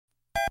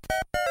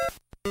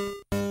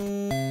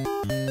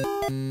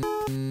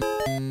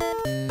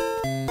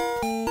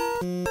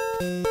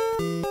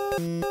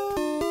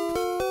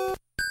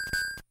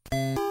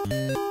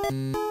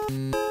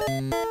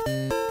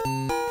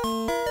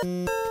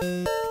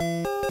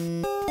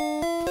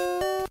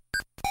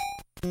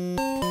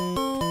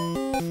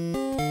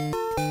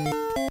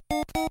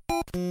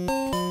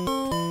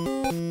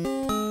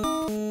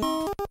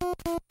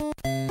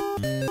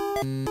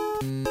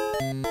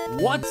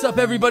What's up,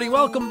 everybody?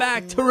 Welcome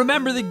back to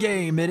Remember the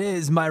Game. It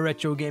is my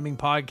retro gaming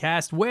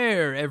podcast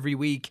where every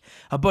week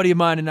a buddy of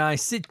mine and I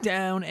sit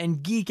down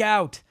and geek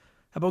out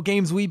about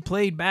games we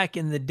played back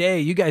in the day.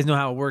 You guys know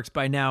how it works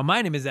by now.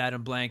 My name is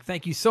Adam Blank.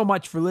 Thank you so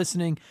much for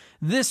listening.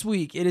 This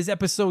week it is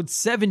episode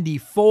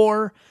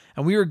 74,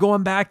 and we are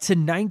going back to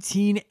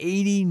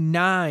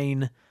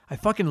 1989. I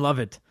fucking love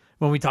it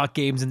when we talk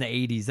games in the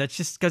 80s. That's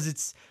just because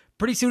it's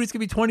pretty soon it's going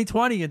to be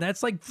 2020, and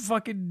that's like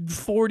fucking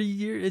 40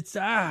 years.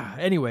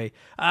 Anyway,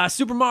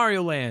 Super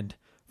Mario Land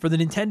for the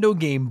Nintendo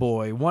Game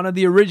Boy. One of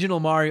the original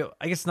Mario,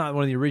 I guess not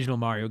one of the original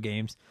Mario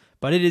games,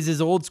 but it is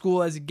as old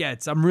school as it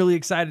gets. I'm really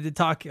excited to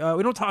talk. We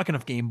don't talk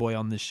enough Game Boy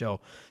on this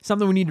show.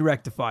 Something we need to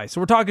rectify. So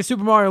we're talking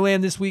Super Mario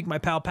Land this week. My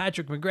pal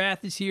Patrick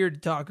McGrath is here to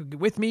talk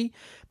with me.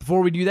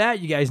 Before we do that,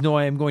 you guys know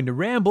I am going to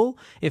ramble.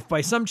 If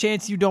by some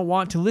chance you don't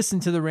want to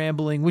listen to the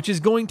rambling, which is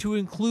going to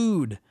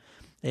include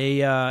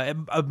a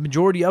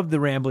majority of the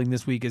rambling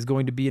this week is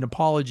going to be an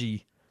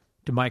apology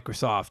to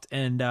Microsoft.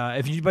 And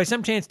if you by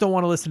some chance don't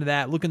want to listen to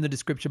that, look in the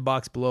description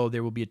box below.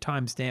 There will be a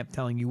timestamp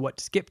telling you what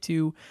to skip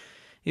to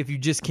if you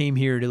just came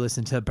here to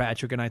listen to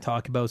Patrick and I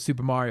talk about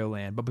Super Mario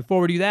Land. But before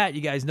we do that,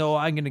 you guys know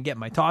I'm going to get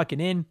my talking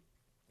in.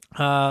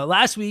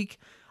 Last week,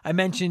 I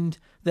mentioned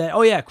that,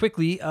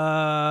 quickly,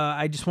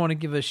 I just want to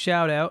give a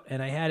shout out,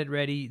 and I had it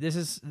ready. This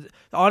is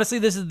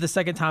the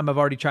second time I've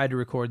already tried to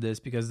record this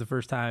because the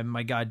first time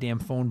my goddamn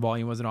phone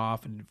volume wasn't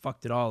off and it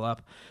fucked it all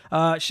up.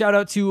 Shout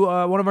out to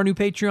one of our new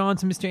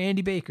Patreons, Mr.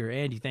 Andy Baker.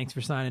 Andy, thanks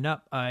for signing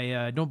up.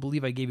 I don't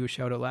believe I gave you a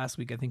shout out last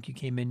week. I think you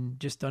came in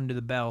just under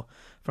the bell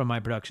from my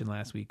production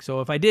last week.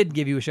 So if I did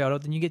give you a shout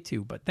out, then you get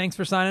two. But thanks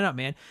for signing up,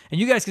 man. And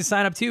you guys can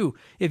sign up too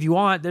if you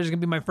want. There's going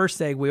to be my first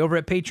segue over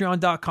at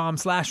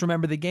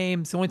patreon.com/rememberthegame.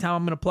 It's the only time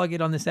I'm going to plug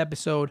it on this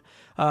episode.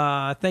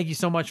 Thank you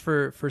so much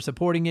for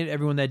supporting it,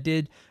 everyone that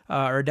did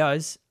or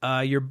does.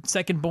 Your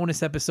second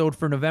bonus episode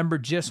for November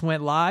just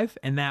went live,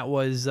 and that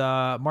was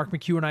Mark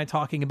McHugh and I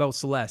talking about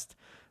Celeste,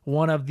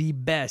 one of the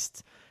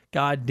best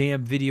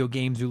goddamn video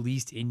games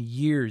released in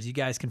years. You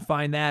guys can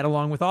find that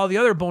along with all the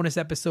other bonus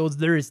episodes.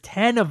 There is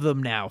 10 of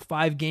them now,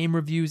 5 game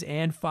reviews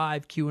and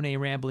 5 Q&A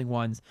rambling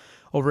ones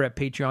over at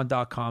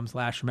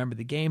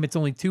patreon.com/rememberthegame. It's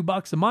only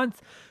 $2 a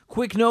month.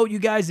 Quick note, you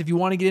guys, if you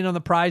want to get in on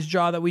the prize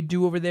draw that we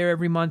do over there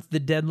every month, the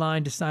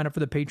deadline to sign up for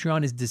the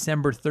Patreon is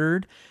December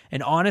 3rd.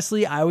 And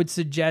honestly, I would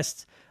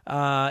suggest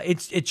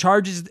it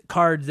charges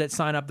cards that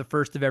sign up the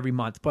first of every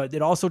month, but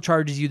it also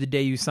charges you the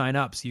day you sign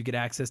up, so you get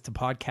access to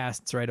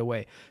podcasts right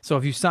away. So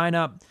if you sign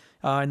up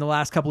in the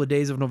last couple of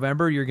days of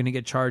November, you're going to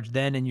get charged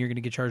then, and you're going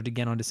to get charged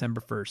again on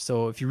December 1st.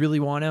 So if you really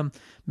want them,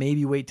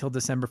 maybe wait till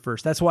December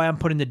 1st. That's why I'm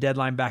putting the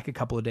deadline back a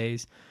couple of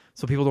days,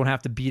 so people don't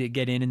have to beat it,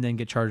 get in, and then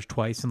get charged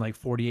twice in like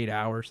 48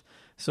 hours.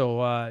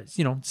 So,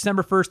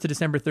 December 1st to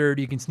December 3rd,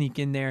 you can sneak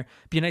in there.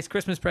 Be a nice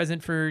Christmas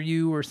present for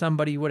you or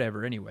somebody,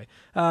 whatever. Anyway,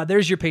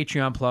 there's your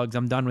Patreon plugs.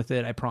 I'm done with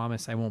it. I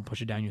promise I won't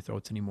push it down your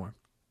throats anymore.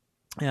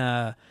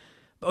 So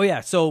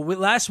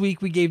last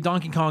week we gave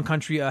Donkey Kong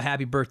Country a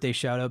happy birthday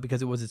shout out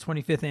because it was its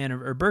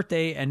 25th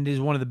birthday, and it is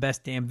one of the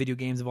best damn video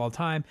games of all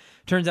time.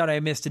 Turns out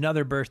I missed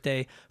another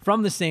birthday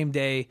from the same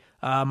day.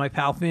 My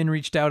pal Finn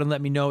reached out and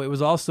let me know it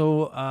was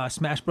also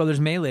Smash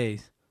Brothers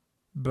Melee's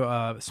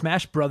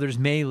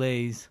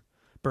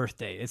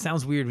birthday. It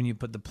sounds weird when you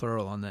put the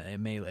plural on the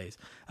melees.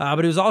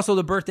 But it was also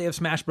the birthday of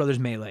Smash Brothers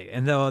Melee.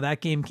 And though that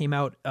game came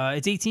out,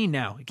 it's 18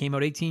 now. It came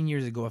out 18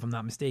 years ago, if I'm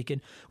not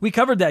mistaken. We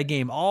covered that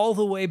game all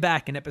the way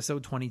back in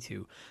episode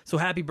 22. So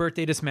happy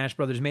birthday to Smash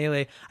Brothers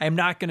Melee. I am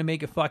not going to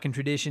make a fucking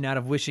tradition out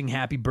of wishing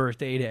happy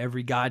birthday to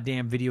every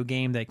goddamn video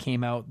game that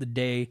came out the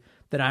day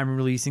that I'm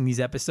releasing these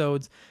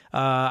episodes.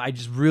 I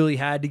just really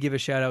had to give a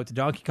shout out to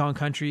Donkey Kong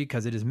Country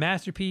because it is a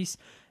masterpiece.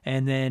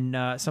 And then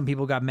some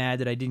people got mad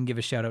that I didn't give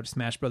a shout out to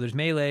Smash Brothers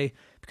Melee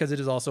because it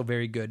is also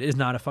very good. It is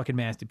not a fucking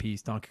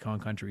masterpiece. Donkey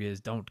Kong Country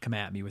is. Don't come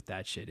at me with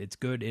that shit. It's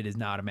good. It is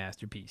not a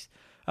masterpiece.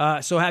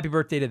 So happy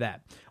birthday to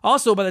that.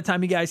 Also, by the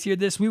time you guys hear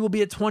this, we will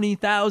be at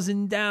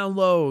 20,000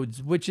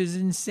 downloads, which is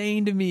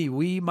insane to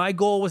me. My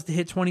goal was to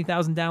hit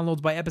 20,000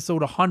 downloads by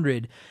episode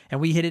 100,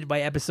 and we hit it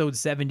by episode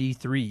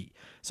 73.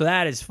 So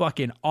that is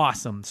fucking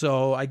awesome.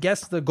 So I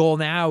guess the goal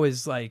now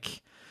is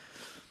like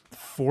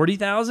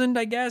 40,000,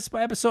 I guess,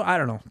 by episode. I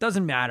don't know.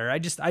 Doesn't matter. I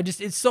just,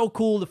 it's so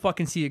cool to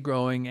fucking see it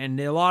growing. And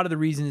a lot of the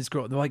reason it's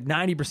growing, like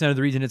 90% of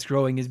the reason it's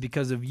growing is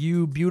because of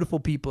you beautiful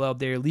people out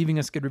there leaving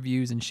us good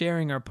reviews and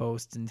sharing our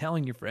posts and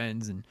telling your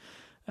friends. And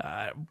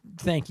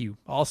thank you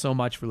all so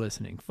much for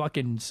listening.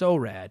 Fucking so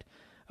rad.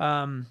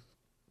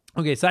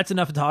 Okay, so that's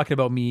enough of talking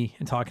about me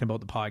and talking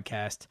about the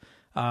podcast.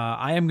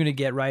 I am going to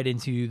get right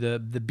into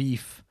the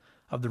beef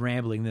of the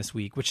rambling this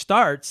week, which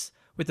starts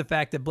with the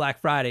fact that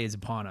Black Friday is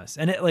upon us.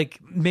 And it,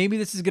 like, maybe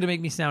this is going to make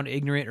me sound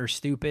ignorant or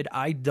stupid.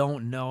 I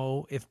don't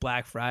know if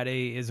Black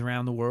Friday is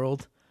around the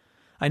world.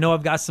 I know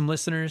I've got some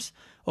listeners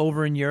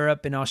over in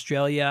Europe and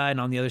Australia and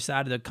on the other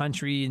side of the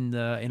country and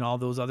in all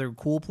those other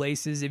cool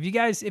places. If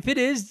it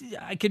is,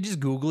 I could just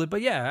Google it.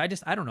 But yeah,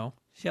 I don't know.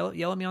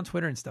 Yell at me on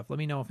Twitter and stuff. Let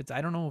me know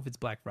I don't know if it's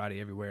Black Friday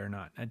everywhere or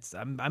not.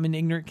 I'm an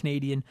ignorant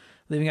Canadian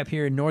living up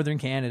here in northern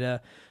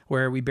Canada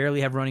where we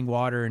barely have running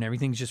water and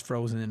everything's just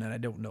frozen and I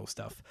don't know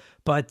stuff.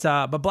 But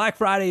Black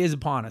Friday is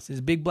upon us. It's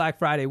a big Black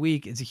Friday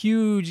week. It's a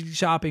huge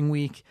shopping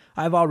week.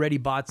 I've already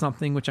bought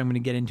something, which I'm going to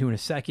get into in a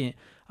second.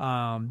 But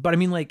I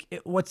mean, like,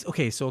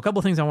 so a couple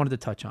of things I wanted to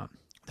touch on.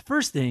 The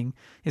first thing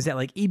is that,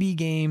 like, EB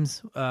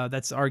Games,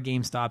 that's our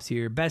GameStops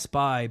here, Best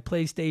Buy,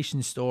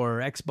 PlayStation Store,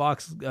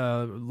 Xbox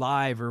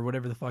Live or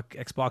whatever the fuck,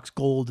 Xbox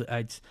Gold,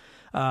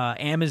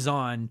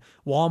 Amazon,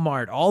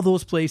 Walmart, all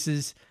those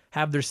places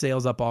have their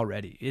sales up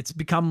already. It's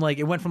become like,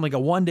 it went from like a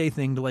one-day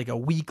thing to like a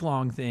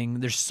week-long thing.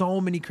 There's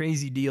so many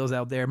crazy deals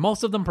out there.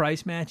 Most of them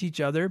price match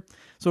each other.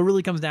 So it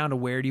really comes down to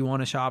where do you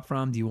want to shop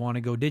from? Do you want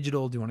to go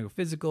digital? Do you want to go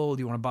physical? Do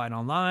you want to buy it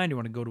online? Do you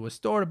want to go to a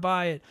store to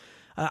buy it?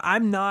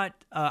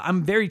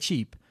 I'm very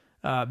cheap.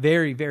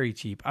 Very, very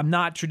cheap. I'm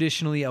not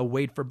traditionally a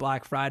wait for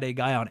Black Friday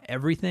guy on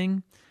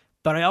everything,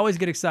 but I always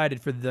get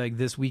excited for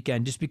this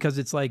weekend just because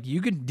it's like,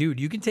 you can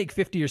take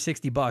 $50 or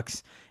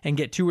 $60 and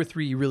get 2 or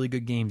 3 really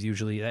good games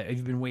usually that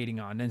you've been waiting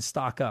on and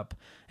stock up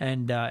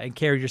and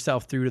carry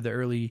yourself through to the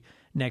early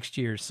next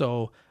year.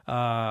 So,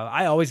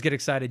 I always get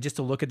excited just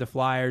to look at the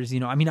flyers.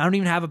 I mean, I don't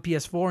even have a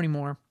PS4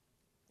 anymore.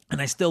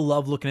 And I still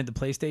love looking at the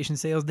PlayStation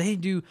sales.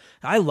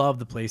 I love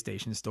the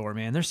PlayStation Store,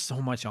 man. There's so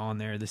much on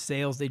there. The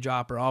sales they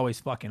drop are always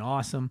fucking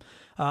awesome.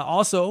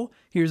 Also,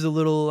 here's a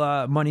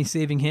little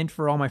money-saving hint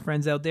for all my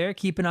friends out there.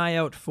 Keep an eye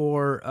out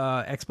for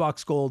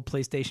Xbox Gold,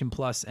 PlayStation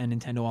Plus, and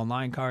Nintendo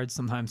Online cards.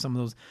 Sometimes some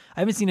of those...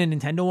 I haven't seen a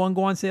Nintendo one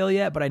go on sale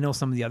yet, but I know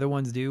some of the other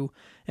ones do.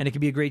 And it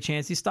could be a great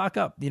chance. You stock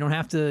up. You don't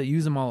have to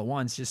use them all at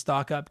once. Just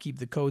stock up, keep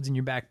the codes in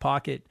your back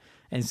pocket,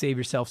 and save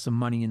yourself some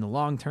money in the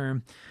long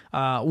term.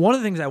 One of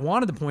the things I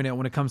wanted to point out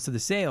when it comes to the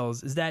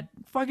sales is that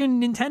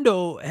fucking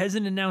Nintendo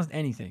hasn't announced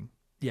anything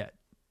yet,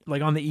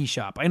 like on the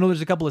eShop. I know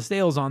there's a couple of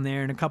sales on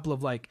there and a couple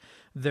of like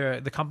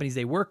the companies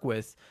they work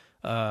with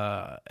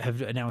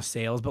have announced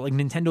sales, but like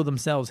Nintendo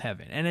themselves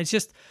haven't. And it's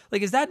just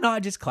like, is that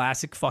not just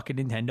classic fucking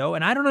Nintendo?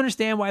 And I don't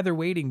understand why they're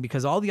waiting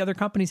because all the other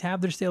companies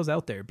have their sales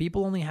out there.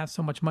 People only have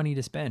so much money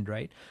to spend,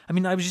 right? I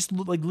mean, I was just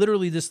like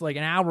literally just like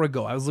an hour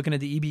ago, I was looking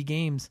at the EB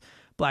Games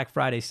Black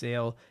Friday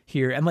sale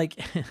here, and like,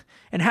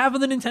 and half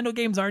of the Nintendo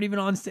games aren't even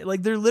on sale.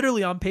 Like, they're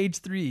literally on page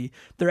 3.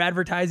 They're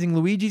advertising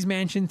Luigi's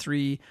Mansion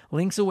 3,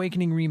 Link's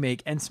Awakening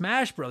Remake, and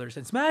Smash Brothers.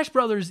 And Smash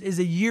Brothers is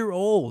a year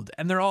old,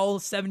 and they're all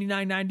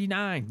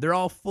 $79.99. They're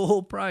all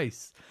full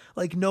price,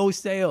 like no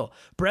sale.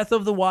 Breath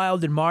of the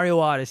Wild and Mario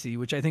Odyssey,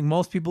 which I think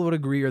most people would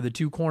agree are the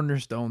 2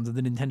 cornerstones of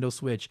the Nintendo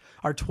Switch,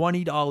 are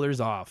 $20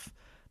 off.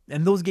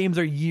 And those games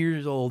are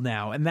years old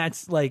now. And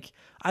that's like,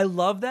 I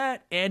love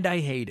that and I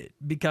hate it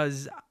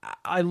because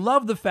I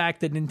love the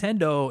fact that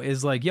Nintendo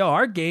is like, yo,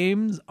 our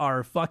games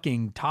are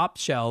fucking top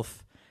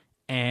shelf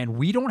and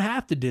we don't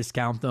have to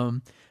discount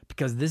them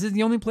because this is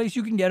the only place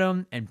you can get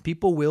them and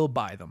people will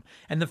buy them.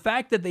 And the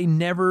fact that they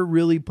never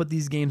really put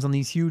these games on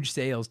these huge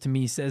sales to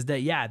me says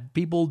that, yeah,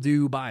 people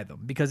do buy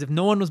them because if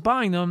no one was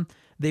buying them,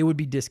 they would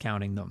be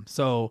discounting them.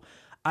 So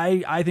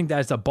I think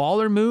that's a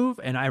baller move,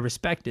 and I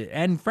respect it.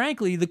 And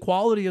frankly, the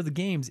quality of the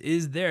games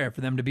is there for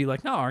them to be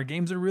like, no, our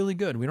games are really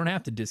good. We don't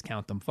have to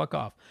discount them. Fuck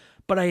off.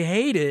 But I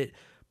hate it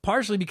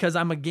partially because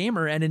I'm a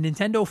gamer and a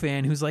Nintendo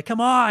fan who's like,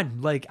 come on.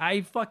 Like,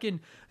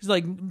 it's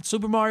like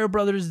Super Mario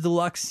Brothers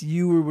Deluxe,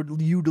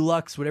 U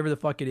Deluxe, whatever the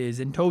fuck it is,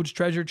 and Toad's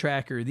Treasure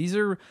Tracker. These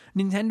are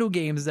Nintendo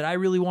games that I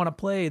really want to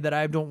play that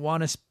I don't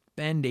want to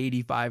spend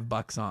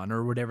 $85 on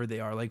or whatever they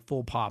are, like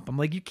full pop. I'm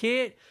like, you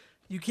can't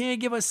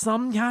give us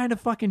some kind of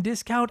fucking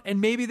discount,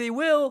 and maybe they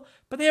will,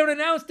 but they haven't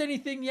announced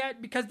anything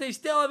yet because they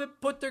still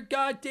haven't put their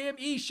goddamn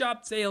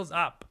eShop sales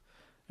up.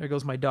 There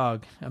goes my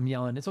dog. I'm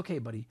yelling. It's okay,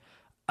 buddy.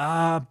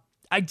 I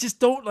just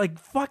don't like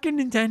fucking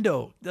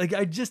Nintendo. Like,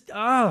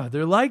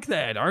 they're like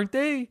that, aren't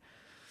they?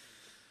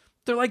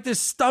 They're like this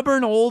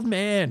stubborn old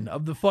man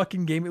of the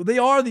fucking gaming. They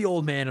are the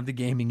old man of the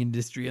gaming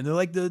industry. And they're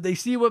like, they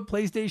see what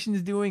PlayStation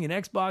is doing and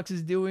Xbox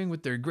is doing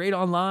with their great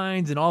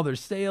onlines and all their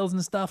sales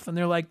and stuff. And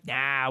they're like,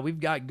 nah,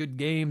 we've got good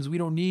games. We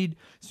don't need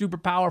super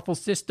powerful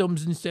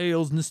systems and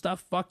sales and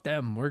stuff. Fuck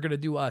them. We're going to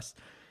do us.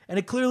 And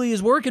it clearly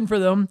is working for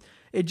them.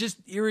 It just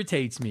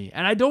irritates me.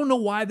 And I don't know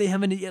why they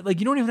haven't, like,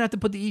 you don't even have to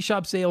put the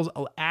eShop sales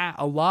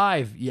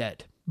alive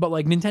yet. But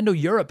like Nintendo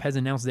Europe has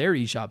announced their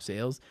eShop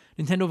sales.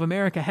 Nintendo of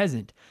America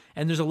hasn't.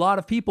 And there's a lot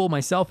of people,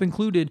 myself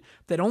included,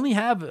 that only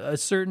have a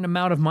certain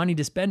amount of money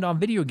to spend on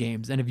video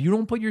games. And if you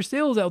don't put your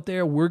sales out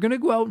there, we're going to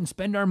go out and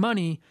spend our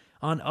money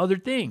on other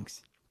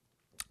things,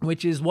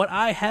 which is what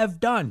I have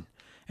done.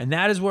 And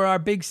that is where our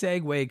big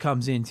segue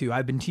comes into.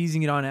 I've been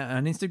teasing it on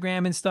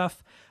Instagram and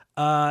stuff.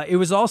 It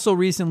was also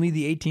recently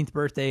the 18th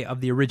birthday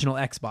of the original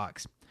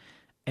Xbox.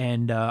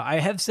 And I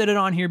have said it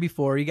on here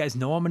before. You guys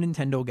know I'm a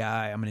Nintendo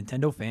guy. I'm a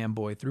Nintendo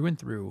fanboy through and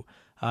through.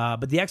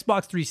 But the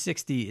Xbox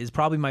 360 is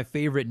probably my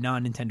favorite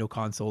non-Nintendo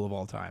console of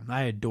all time.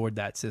 I adored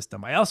that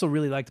system. I also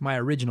really liked my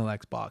original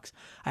Xbox.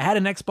 I had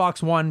an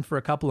Xbox One for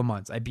a couple of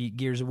months. I beat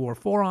Gears of War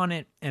 4 on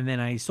it, and then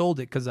I sold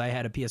it because I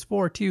had a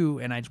PS4 too,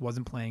 and I just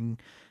wasn't playing.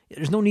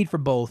 There's no need for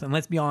both. And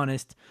let's be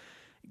honest,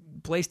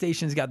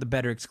 PlayStation's got the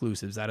better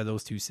exclusives out of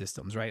those two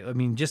systems, right? I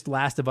mean, just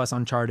Last of Us,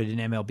 Uncharted, and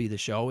MLB The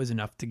Show is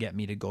enough to get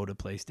me to go to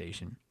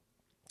PlayStation.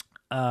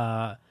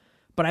 But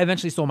I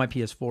eventually sold my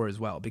PS4 as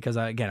well because,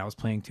 I was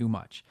playing too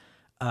much.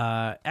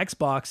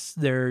 Xbox,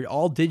 their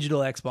all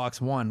digital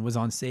Xbox One was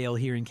on sale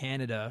here in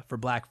Canada for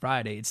Black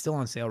Friday. It's still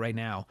on sale right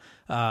now.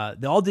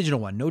 The all digital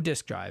one, no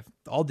disc drive,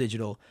 all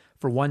digital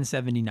for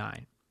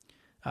 $179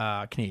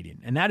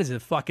 Canadian. And that is a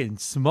fucking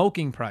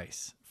smoking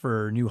price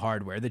for new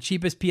hardware. The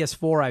cheapest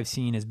PS4 I've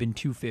seen has been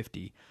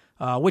 $250,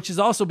 which has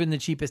also been the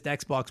cheapest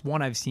Xbox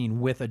One I've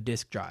seen with a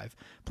disc drive.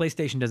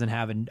 PlayStation doesn't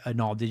have an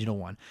all digital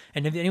one.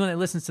 And if anyone that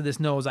listens to this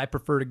knows, I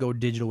prefer to go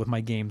digital with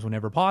my games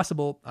whenever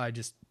possible.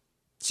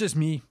 It's just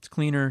me. It's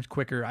cleaner, it's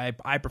quicker.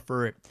 I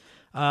prefer it.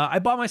 I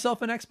bought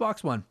myself an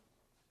Xbox One.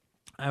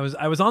 I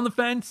was on the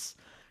fence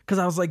because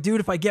I was like,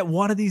 dude, if I get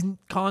one of these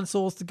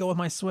consoles to go with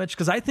my Switch,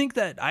 because I think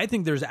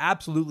there's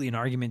absolutely an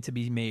argument to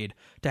be made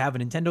to have a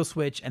Nintendo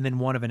Switch and then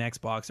one of an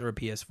Xbox or a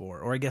PS4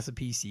 or I guess a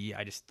PC.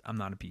 I'm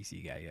not a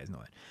PC guy, you guys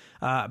know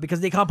it,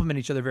 because they complement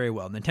each other very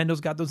well. Nintendo's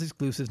got those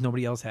exclusives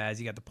nobody else has.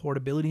 You got the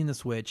portability in the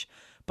Switch,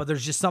 but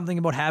there's just something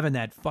about having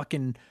that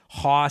fucking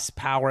Haas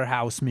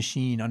powerhouse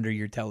machine under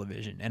your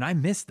television. And I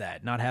miss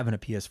that, not having a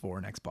PS4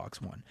 and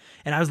Xbox One.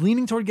 And I was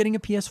leaning toward getting a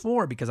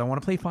PS4 because I want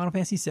to play Final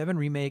Fantasy VII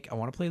Remake. I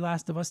want to play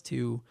Last of Us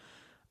 2.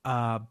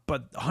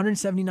 But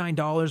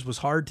 $179 was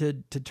hard to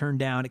turn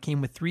down. It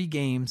came with 3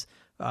 games,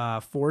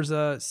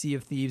 Forza, Sea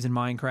of Thieves, and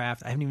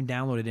Minecraft. I haven't even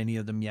downloaded any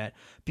of them yet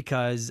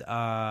because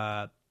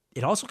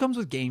it also comes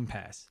with Game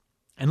Pass.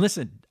 And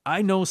listen,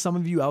 I know some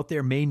of you out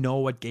there may know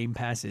what Game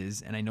Pass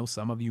is, and I know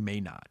some of you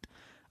may not.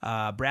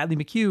 Bradley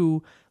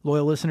McHugh,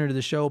 loyal listener to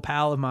the show,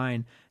 pal of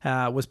mine,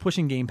 was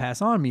pushing Game Pass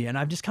on me, and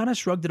I've just kind of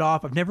shrugged it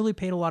off. I've never really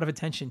paid a lot of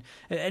attention.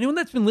 Anyone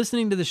that's been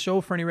listening to the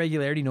show for any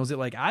regularity knows it.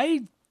 Like,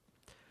 I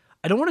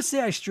don't want to say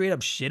I straight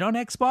up shit on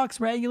Xbox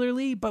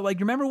regularly, but like,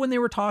 remember when they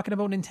were talking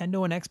about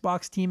Nintendo and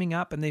Xbox teaming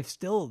up, and they've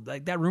still,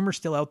 like, that rumor's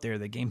still out there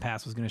that Game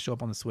Pass was going to show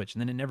up on the Switch,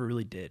 and then it never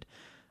really did.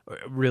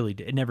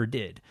 It never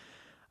did.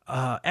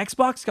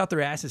 Xbox got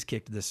their asses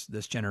kicked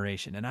this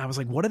generation, and I was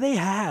like, what do they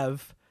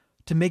have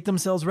to make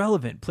themselves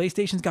relevant?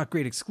 PlayStation's got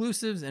great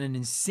exclusives and an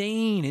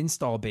insane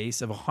install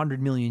base of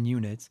 100 million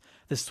units.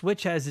 The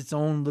Switch has its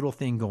own little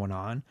thing going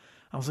on.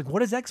 I was like, what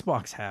does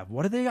Xbox have?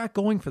 What do they got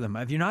going for them?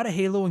 If you're not a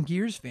Halo and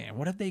Gears fan,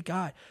 what have they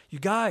got? You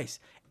guys,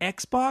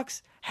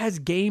 Xbox has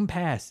Game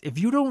Pass. If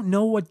you don't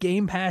know what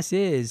Game Pass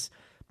is,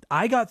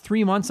 I got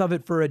 3 months of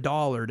it for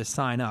 $1 to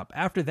sign up.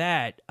 After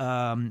that,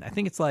 I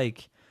think it's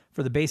like,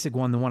 for the basic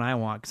one, the one I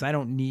want, because I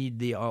don't need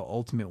the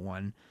ultimate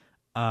one.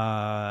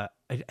 I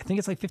think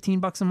it's like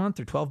 $15 a month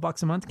or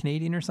 $12 a month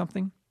Canadian or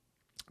something.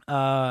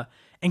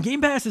 And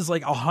Game Pass is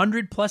like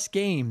 100 plus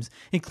games,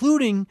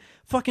 including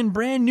fucking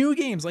brand new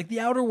games like The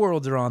Outer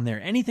Worlds are on there.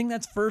 Anything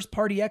that's first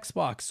party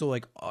Xbox, so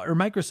like, or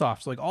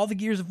Microsoft, so like all the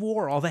Gears of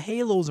War, all the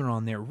Halos are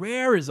on there.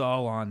 Rare is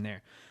all on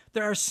there.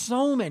 There are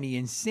so many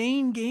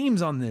insane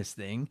games on this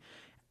thing,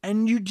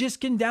 and you just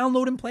can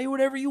download and play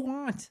whatever you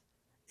want.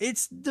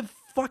 It's the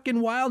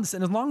fucking wildest.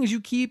 And as long as you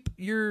keep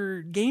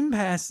your Game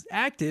Pass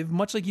active,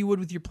 much like you would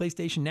with your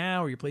PlayStation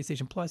Now or your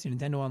PlayStation Plus, your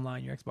Nintendo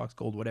Online, your Xbox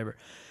Gold, whatever,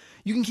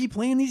 you can keep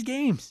playing these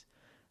games.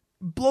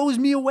 Blows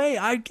me away.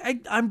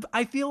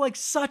 I feel like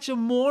such a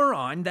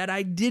moron that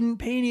I didn't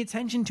pay any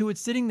attention to it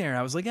sitting there.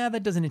 I was like,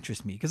 that doesn't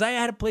interest me. Because I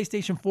had a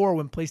PlayStation 4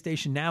 when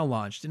PlayStation Now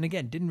launched. And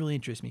again, didn't really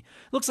interest me.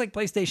 Looks like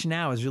PlayStation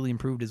Now has really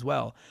improved as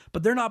well.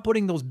 But they're not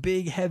putting those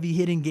big,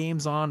 heavy-hitting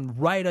games on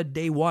right at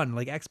day one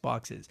like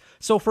Xbox is.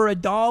 So for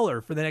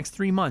 $1 for the next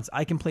 3 months,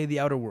 I can play The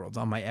Outer Worlds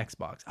on my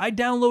Xbox. I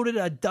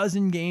downloaded a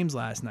dozen games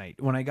last night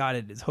when I got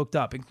it hooked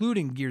up,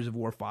 including Gears of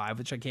War 5,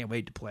 which I can't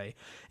wait to play,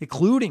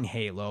 including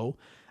Halo.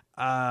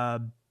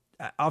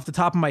 Off the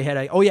top of my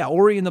head,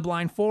 Ori and the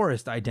Blind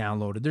Forest I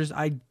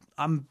downloaded.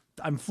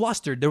 I'm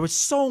flustered. There was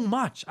so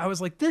much. I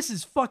was like, this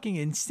is fucking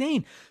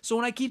insane. So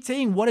when I keep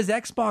saying, what does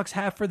Xbox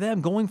have for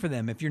them, going for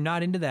them, if you're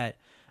not into that,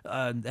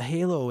 the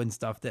Halo and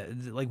stuff,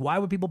 that, like, why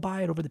would people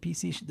buy it over the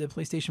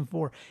PlayStation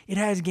 4? It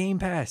has Game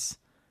Pass.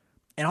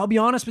 And I'll be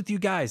honest with you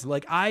guys,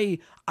 like, I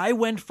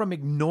went from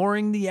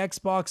ignoring the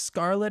Xbox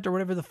Scarlet or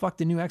whatever the fuck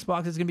the new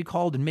Xbox is going to be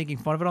called and making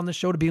fun of it on the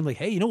show to being like,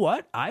 hey, you know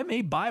what? I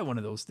may buy one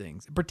of those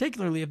things,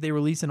 particularly if they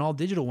release an all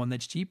digital one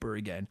that's cheaper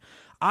again.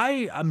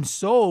 I am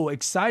so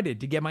excited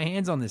to get my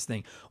hands on this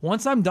thing.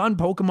 Once I'm done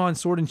Pokemon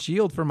Sword and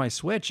Shield for my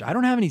Switch, I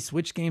don't have any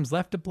Switch games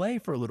left to play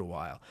for a little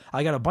while.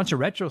 I got a bunch of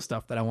retro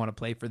stuff that I want to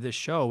play for this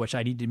show, which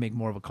I need to make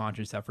more of a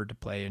conscious effort to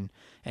play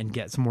and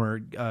get some more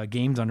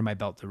games under my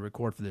belt to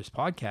record for this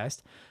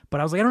podcast. But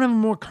I was like, I don't have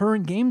more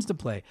current games to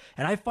play.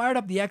 And I fired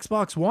up the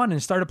Xbox One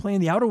and started playing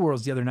The Outer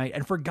Worlds the other night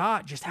and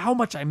forgot just how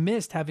much I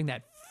missed having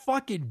that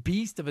fucking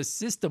beast of a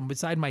system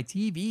beside my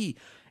TV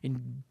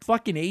in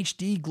fucking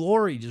HD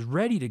glory, just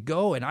ready to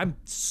go. And I'm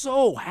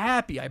so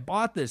happy I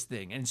bought this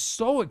thing and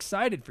so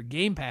excited for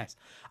Game Pass.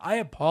 I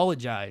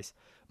apologize,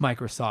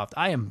 Microsoft.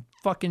 I am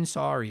fucking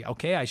sorry,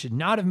 okay? I should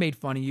not have made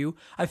fun of you.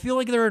 I feel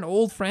like they're an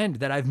old friend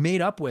that I've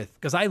made up with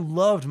because I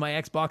loved my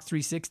Xbox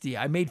 360.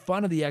 I made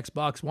fun of the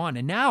Xbox One,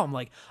 and now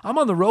I'm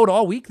on the road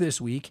all week this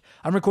week.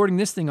 I'm recording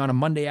this thing on a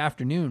Monday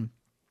afternoon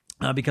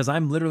because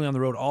I'm literally on the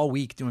road all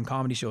week doing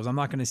comedy shows. I'm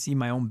not going to see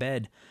my own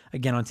bed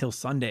again until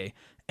Sunday.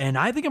 And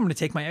I think I'm going to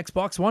take my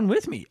Xbox One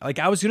with me. Like,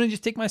 I was going to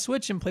just take my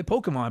Switch and play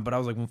Pokemon, but I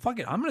was like, well, fuck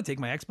it. I'm going to take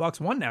my Xbox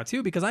One now,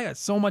 too, because I got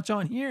so much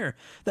on here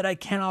that I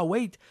cannot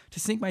wait to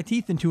sink my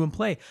teeth into and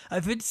play.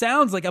 If it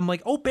sounds like I'm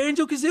like, oh,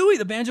 Banjo-Kazooie,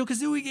 the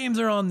Banjo-Kazooie games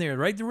are on there,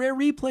 right? The Rare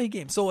Replay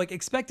game. So, like,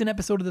 expect an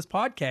episode of this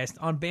podcast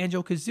on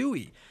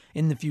Banjo-Kazooie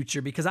in the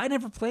future because I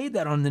never played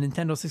that on the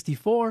Nintendo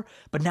 64,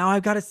 but now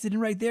I've got it sitting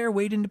right there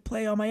waiting to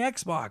play on my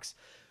Xbox.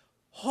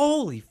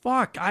 Holy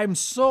fuck, I'm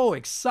so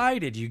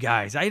excited, you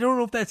guys. I don't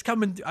know if that's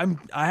coming.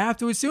 I have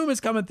to assume it's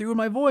coming through in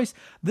my voice.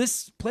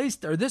 This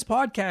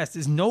podcast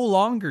is no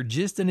longer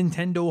just a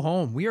Nintendo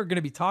home. We are going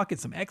to be talking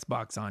some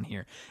Xbox on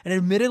here. And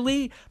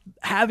admittedly,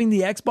 having the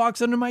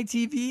Xbox under my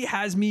TV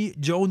has me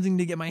jonesing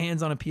to get my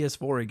hands on a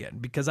PS4 again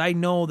because I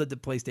know that the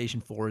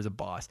PlayStation 4 is a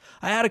boss.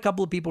 I had a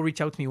couple of people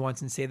reach out to me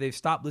once and say they've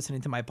stopped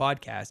listening to my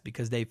podcast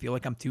because they feel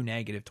like I'm too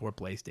negative toward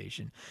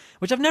PlayStation,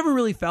 which I've never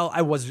really felt.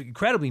 I was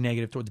incredibly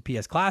negative toward the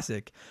PS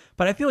Classic.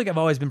 But I feel like I've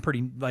always been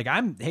pretty, like,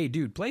 hey,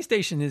 dude,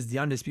 PlayStation is the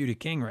undisputed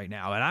king right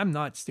now, and I'm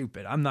not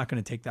stupid. I'm not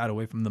going to take that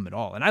away from them at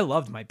all. And I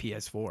loved my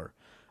PS4.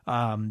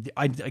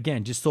 I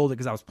just sold it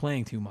because I was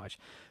playing too much.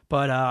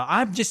 But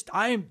I'm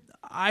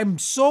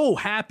so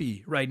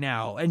happy right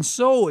now and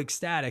so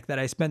ecstatic that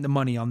I spent the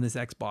money on this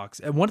Xbox.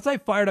 And once I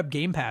fired up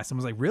Game Pass, I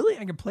was like, really?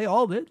 I can play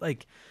all of it?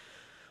 Like,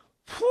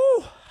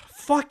 whew.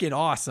 Fucking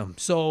awesome.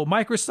 So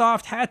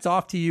Microsoft, hats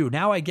off to you.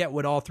 Now I get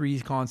what all three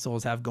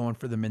consoles have going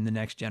for them in the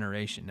next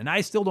generation. And I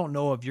still don't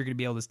know if you're going to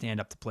be able to stand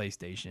up to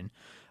PlayStation.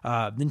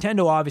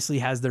 Nintendo obviously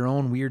has their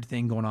own weird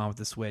thing going on with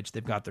the Switch.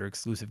 They've got their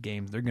exclusive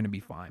games. They're going to be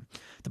fine.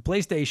 The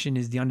PlayStation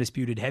is the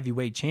undisputed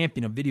heavyweight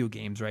champion of video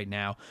games right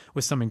now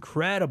with some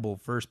incredible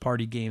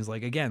first-party games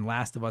like, again,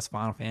 Last of Us,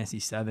 Final Fantasy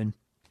VII.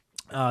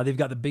 They've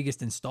got the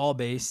biggest install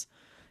base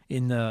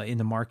in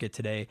the market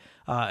today.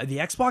 The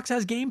Xbox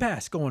has Game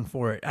Pass going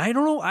for it. I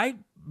don't know.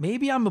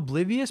 Maybe I'm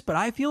oblivious, but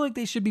I feel like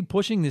they should be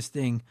pushing this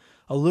thing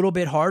a little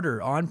bit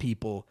harder on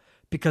people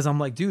because I'm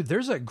like, dude,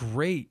 there's a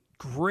great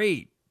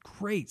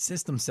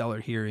system seller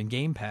here in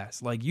Game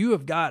Pass. Like, you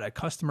have got a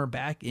customer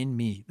back in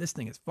me. This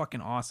thing is fucking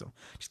awesome.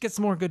 Just get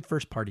some more good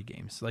first party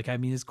games. Like, I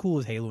mean, as cool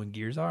as Halo and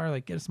Gears are,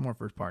 like, get us some more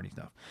first party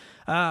stuff.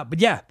 But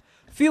yeah,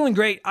 feeling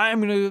great.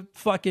 I'm going to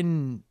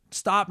fucking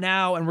stop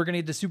now, and we're going to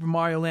get to Super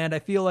Mario Land. I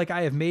feel like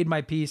I have made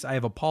my peace. I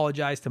have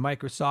apologized to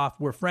Microsoft.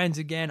 We're friends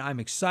again. I'm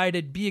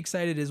excited. Be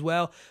excited as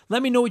well.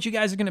 Let me know what you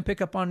guys are going to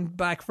pick up on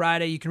Black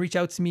Friday. You can reach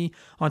out to me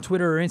on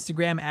Twitter or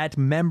Instagram at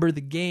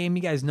MemberTheGame.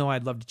 You guys know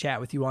I'd love to chat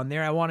with you on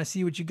there. I want to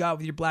see what you got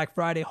with your Black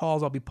Friday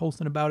hauls. I'll be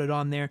posting about it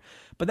on there.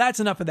 But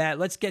that's enough of that.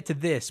 Let's get to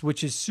this,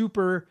 which is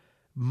Super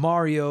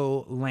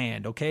Mario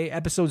Land, okay?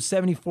 Episode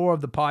 74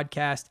 of the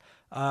podcast.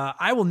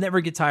 I will never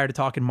get tired of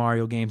talking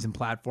Mario games and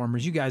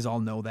platformers. You guys all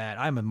know that.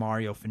 I'm a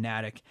Mario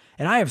fanatic,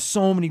 and I have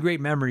so many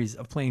great memories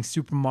of playing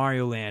Super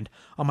Mario Land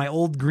on my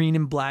old green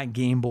and black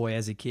Game Boy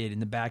as a kid in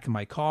the back of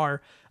my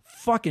car.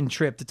 Fucking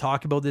trip to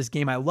talk about this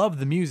game. I love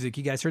the music.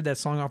 You guys heard that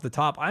song off the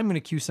top. I'm going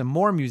to cue some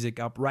more music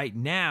up right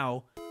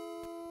now,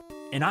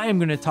 and I am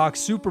going to talk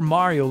Super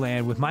Mario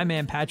Land with my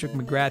man Patrick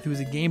McGrath, who is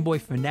a Game Boy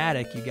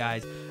fanatic, you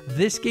guys.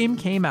 This game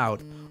came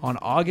out on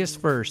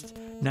August 1st,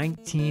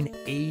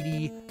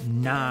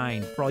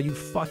 1989. For all you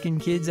fucking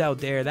kids out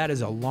there, that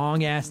is a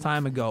long ass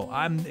time ago.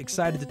 I'm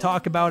excited to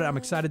talk about it. I'm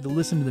excited to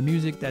listen to the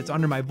music that's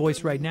under my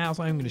voice right now,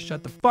 so I'm going to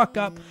shut the fuck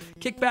up,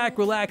 kick back,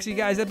 relax, you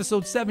guys.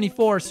 Episode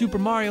 74, Super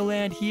Mario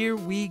Land. Here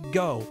we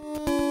go.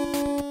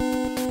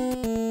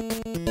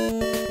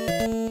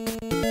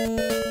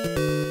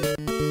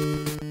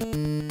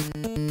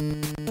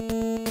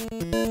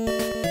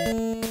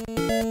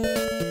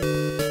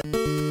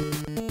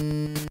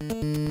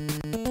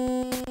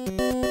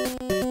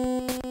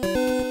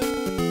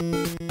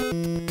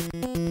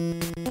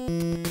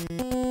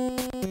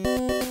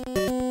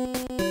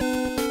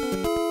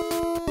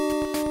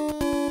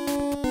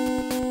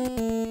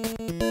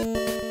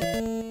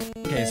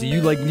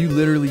 You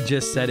literally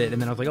just said it, and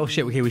then I was like, oh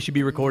shit, okay, we should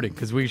be recording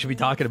because we should be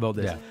talking about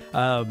this.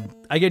 Yeah.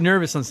 I get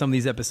nervous on some of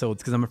these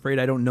episodes because I'm afraid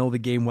I don't know the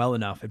game well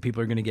enough and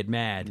people are going to get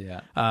mad.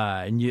 Yeah.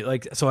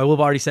 So I will have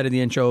already said in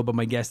the intro, but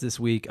my guest this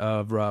week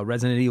of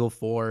Resident Evil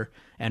 4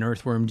 and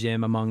Earthworm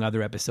Jim, among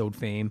other episode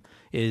fame,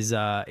 is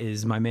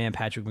my man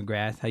Patrick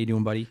McGrath. How you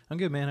doing, buddy? I'm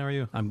good, man. How are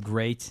you? I'm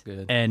great.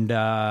 Good.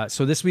 And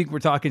so this week we're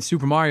talking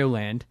Super Mario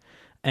Land.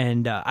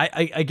 And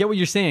I get what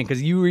you're saying, because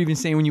you were even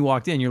saying when you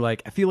walked in, you're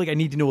like, I feel like I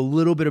need to know a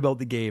little bit about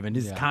the game and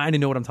just kind of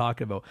know what I'm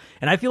talking about.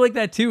 And I feel like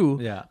that too.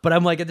 Yeah. But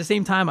I'm like, at the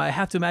same time, I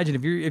have to imagine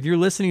if you're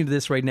listening to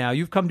this right now,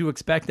 you've come to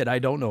expect that I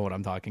don't know what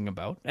I'm talking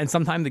about. And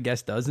sometimes the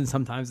guest does, and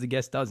sometimes the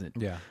guest doesn't.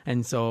 Yeah.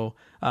 And so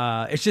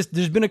it's just,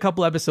 there's been a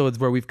couple episodes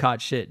where we've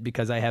caught shit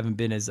because I haven't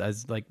been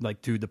as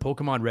like to the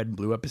Pokemon Red and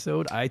Blue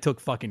episode. I took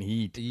fucking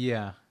heat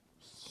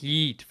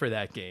for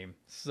that game.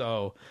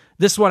 So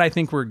this one, I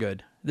think we're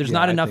good. There's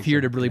not enough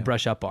here to really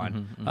brush up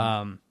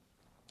on.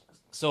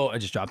 So I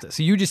just dropped it.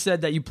 So you just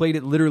said that you played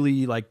it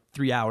literally like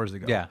 3 hours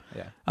ago.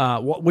 Yeah.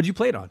 What'd you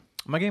play it on?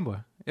 My Game Boy.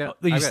 Yeah.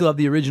 You still have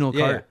the original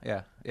cart?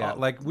 Yeah.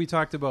 Like we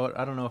talked about,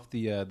 I don't know if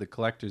the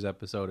collector's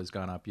episode has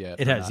gone up yet.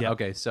 It has, yeah.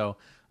 Okay, so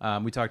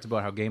we talked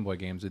about how Game Boy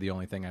games are the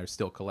only thing I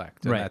still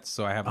collect. And Right.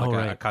 so I have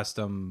like a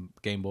custom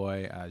Game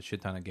Boy, a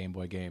shit ton of Game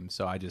Boy games.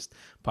 So I just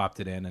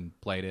popped it in and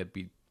played it,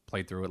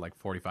 played through it like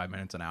 45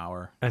 minutes, an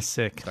hour. That's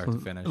sick. Start to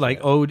finish.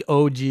 Like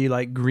OG,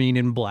 like green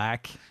and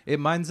black.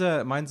 Mine's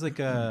like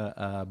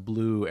a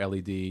blue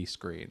LED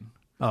screen.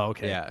 Oh,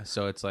 okay. Yeah,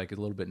 so it's like a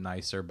little bit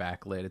nicer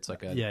backlit. It's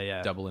like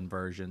a double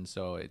inversion,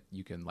 so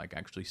you can like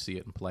actually see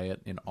it and play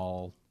it in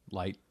all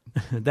light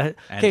and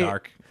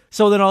dark.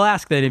 So then I'll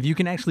ask that if you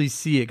can actually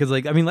see it, because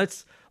like, I mean,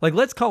 let's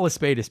call a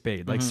spade a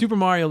spade. Like Super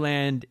Mario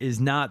Land is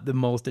not the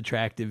most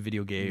attractive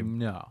video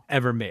game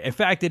ever made. In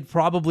fact, it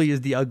probably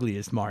is the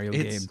ugliest Mario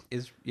game.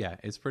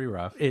 It's pretty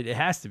rough. It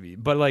has to be.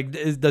 But like,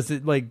 does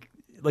it like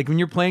when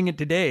you're playing it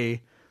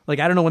today? Like,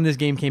 I don't know when this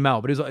game came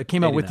out, but it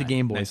came out with the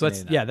Game Boy. So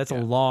that's that's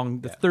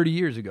 30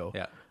 years ago.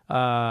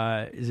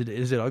 Yeah. Is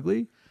it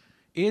ugly?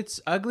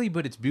 It's ugly,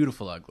 but it's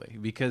beautiful ugly,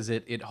 because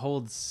it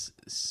holds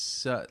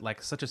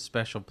such a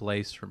special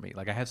place for me.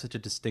 Like, I have such a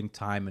distinct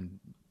time and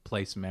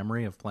place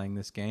memory of playing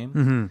this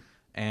game,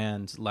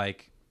 and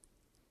like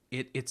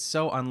it's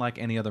so unlike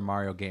any other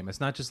Mario game.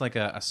 It's not just like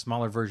a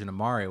smaller version of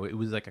Mario. It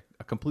was like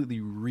a completely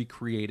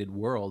recreated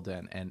world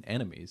and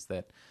enemies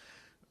that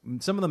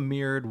some of them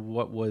mirrored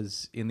what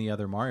was in the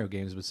other Mario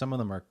games, but some of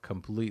them are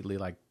completely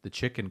like the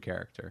chicken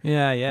character.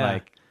 Yeah.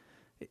 Like,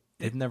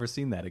 I've never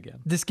seen that again.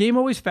 This game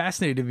always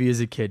fascinated me as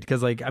a kid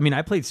because, like, I mean,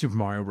 I played Super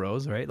Mario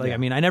Bros. Right? Like, I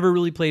mean, I never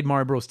really played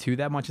Mario Bros. 2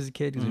 that much as a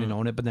kid because we didn't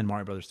own it, but then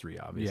Mario Bros. 3,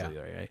 obviously.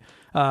 Right?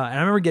 And I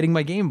remember getting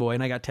my Game Boy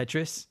and I got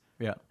Tetris,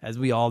 as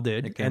we all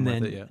did, and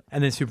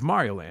then Super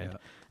Mario Land.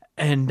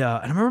 And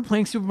I remember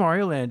playing Super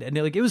Mario Land, and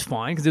it was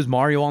fine because it was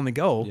Mario on the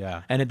go.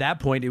 Yeah. And at that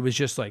point, it was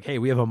just like, hey,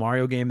 we have a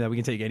Mario game that we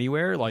can take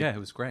anywhere. Like, it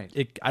was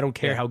great. I don't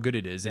care how good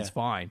it is; it's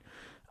fine.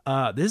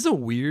 This is a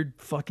weird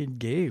fucking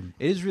game.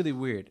 It is really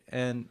weird.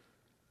 And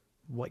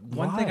one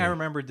thing I why?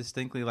 remember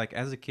distinctly, like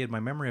as a kid, my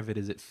memory of it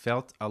is it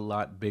felt a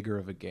lot bigger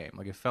of a game.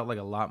 Like it felt like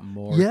a lot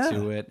more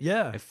to it.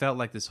 Yeah. It felt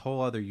like this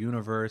whole other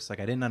universe. Like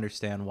I didn't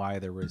understand why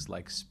there was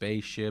like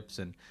spaceships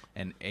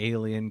and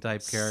alien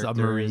type characters,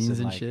 Submarines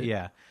and like, shit.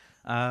 Yeah.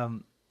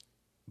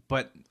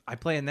 But I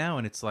play it now,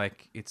 and it's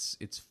like it's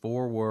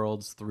 4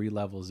 worlds, 3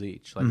 levels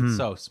each. Like it's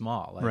so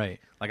small. Like, Right.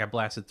 Like I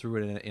blasted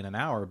through it in an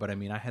hour. But I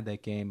mean, I had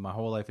that game my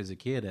whole life as a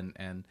kid,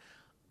 and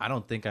I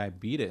don't think I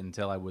beat it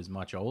until I was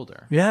much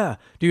older. Yeah,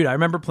 dude, I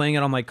remember playing it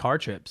on like car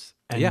trips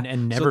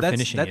and never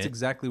finishing it. That's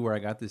exactly where I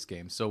got this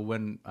game. So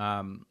when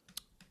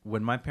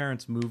my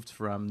parents moved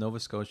from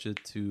Nova Scotia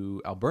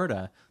to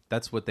Alberta,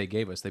 that's what they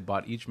gave us. They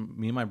bought me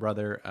and my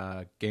brother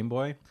a Game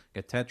Boy,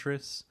 a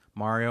Tetris,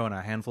 Mario, and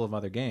a handful of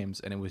other games,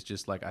 and it was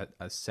just like a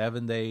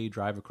 7-day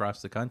drive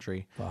across the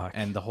country. Fuck.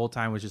 And the whole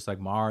time was just like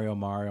Mario,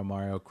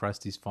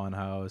 Krusty's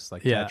Funhouse,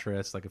 like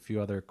Tetris, like a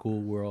few other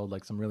Cool World,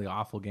 like some really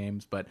awful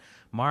games. But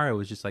Mario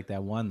was just like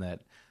that one that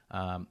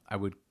I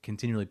would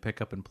continually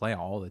pick up and play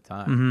all the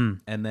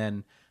time. And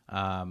then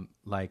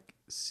like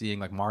seeing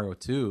like Mario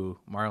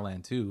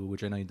Land 2,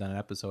 which I know you've done an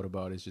episode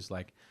about, is just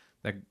like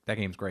that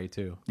game's great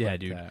too. Yeah,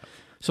 dude.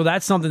 So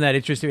that's something that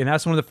interests me, and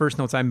that's one of the first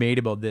notes I made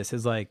about this.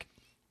 Is like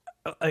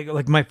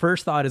my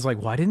first thought is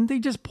like, why didn't they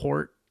just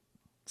port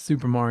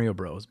Super Mario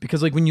Bros?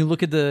 Because like when you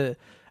look at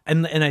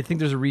and I think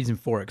there's a reason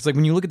for it. Because like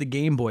when you look at the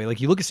Game Boy, like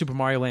you look at Super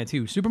Mario Land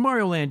 2. Super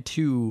Mario Land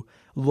 2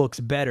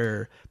 looks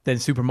better than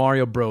Super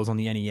Mario Bros on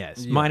the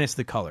NES, minus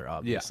the color,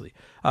 obviously.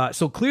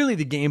 So clearly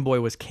the Game Boy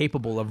was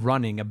capable of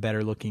running a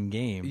better looking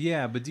game.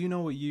 Yeah, but do you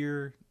know what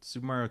year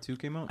Super Mario 2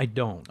 came out? I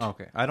don't.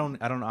 Okay, I don't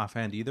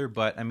offhand either.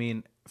 But I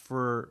mean,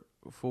 for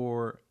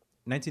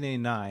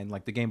 1989,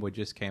 like the Game Boy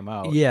just came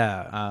out.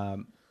 Yeah.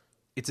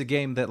 It's a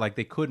game that like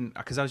they couldn't,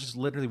 because I was just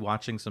literally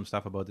watching some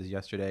stuff about this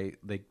yesterday.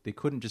 They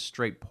couldn't just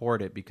straight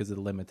port it because of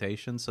the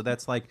limitations. So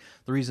that's like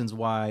the reasons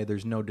why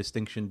there's no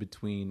distinction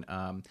between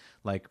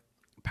like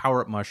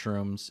power up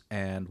mushrooms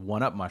and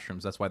 1-up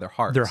mushrooms. That's why they're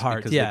hearts. They're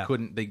hearts,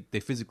 because they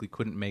physically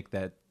couldn't make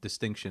that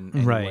distinction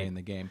anyway in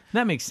the game.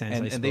 That makes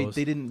sense. And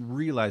they didn't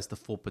realize the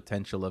full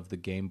potential of the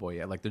Game Boy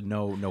yet. Like there's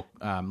no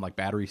like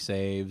battery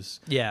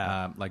saves.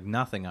 Like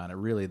nothing on it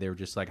really. They were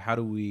just like, how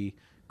do we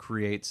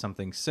create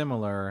something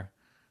similar?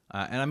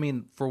 And I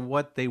mean, for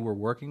what they were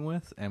working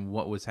with and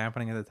what was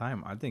happening at the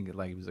time, I think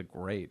like it was a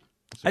great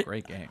It's a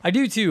great game. I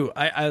do too.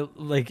 I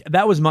like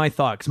that was my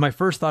thought because my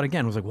first thought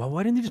again was like, well,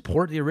 why didn't they just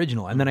port the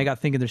original? And then I got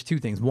thinking, there's two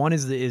things. One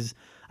is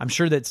I'm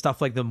sure that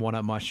stuff like the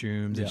 1-Up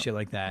mushrooms and shit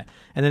like that.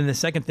 And then the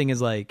second thing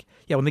is like,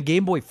 yeah, when the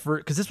Game Boy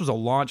first, because this was a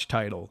launch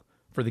title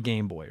for the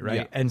Game Boy, right?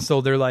 Yeah. And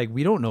so they're like,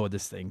 we don't know what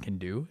this thing can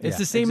do. It's Yeah,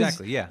 the same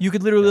exactly, as yeah. you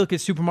could literally look at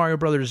Super Mario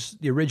Brothers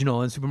the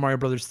original and Super Mario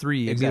Brothers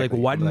 3 and be like,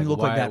 well, why didn't it look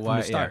like that from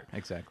the start? Yeah,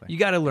 exactly. You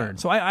got to learn.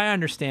 So I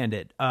understand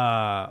it.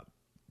 But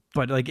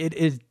like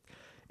it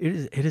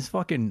is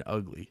fucking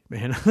ugly,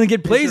 man. Like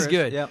it plays sure is,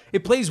 good. yeah.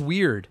 It plays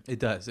weird. It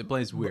does. It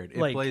plays weird.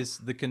 Like-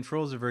 The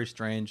controls are very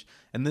strange.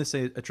 And this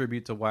a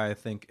tribute to why I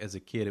think as a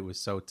kid it was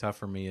so tough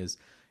for me is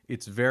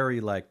it's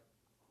very like,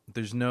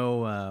 there's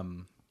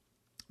no,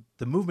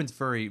 the movement's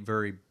very,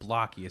 very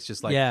blocky. It's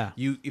just like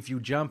if you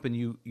jump and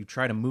you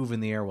try to move in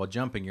the air while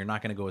jumping, you're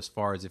not going to go as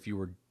far as if you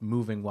were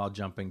moving while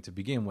jumping to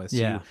begin with.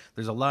 So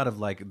there's a lot of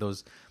like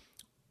those,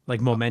 like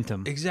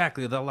momentum.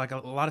 exactly. Like a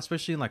lot,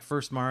 especially in like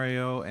first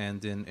Mario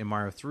and in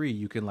Mario 3,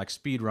 you can like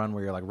speed run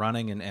where you're like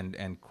running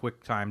and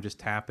quick time just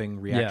tapping,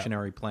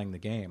 reactionary playing the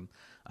game.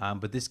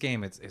 But this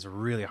game, it's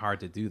really hard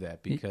to do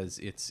that because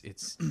it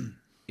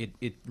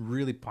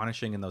really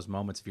punishing in those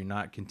moments if you're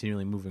not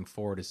continually moving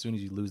forward as soon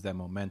as you lose that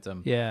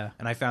momentum. Yeah.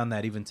 And I found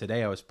that even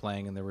today I was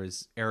playing and there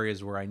was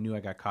areas where I knew I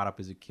got caught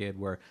up as a kid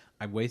where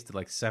I wasted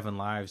like 7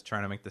 lives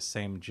trying to make the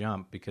same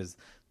jump because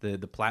the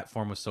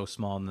platform was so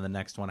small and then the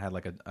next one had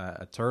like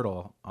a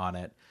turtle on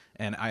it.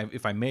 And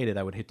if I made it,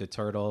 I would hit the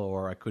turtle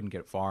or I couldn't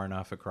get far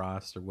enough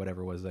across or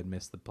whatever it was. I'd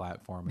miss the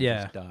platform and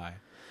just die.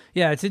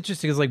 Yeah, it's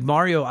interesting because like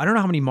Mario, I don't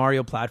know how many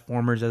Mario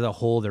platformers as a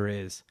whole there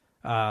is.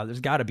 There's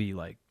got to be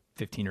like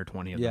 15 or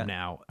 20 of them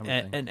now.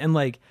 And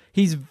like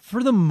he's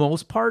for the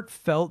most part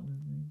felt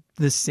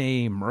the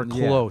same or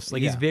close.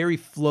 Like he's very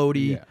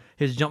floaty. Yeah.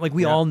 His jump, like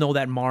we all know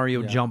that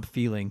Mario jump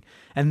feeling.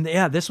 And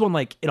this one,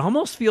 like it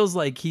almost feels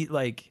like he's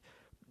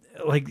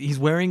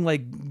wearing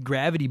like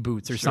gravity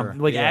boots or something.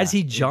 Like as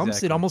he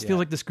jumps, it almost feels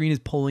like the screen is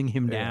pulling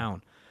him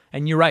down.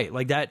 And you're right,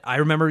 like that. I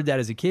remember that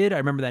as a kid. I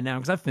remember that now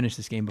because I've finished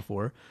this game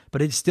before.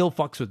 But it still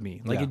fucks with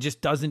me. Like it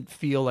just doesn't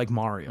feel like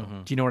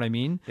Mario. Do you know what I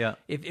mean? Yeah.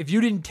 If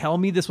you didn't tell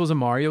me this was a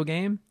Mario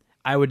game,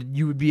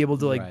 you would be able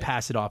to like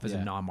pass it off as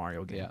a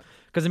non-Mario game.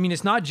 Because I mean,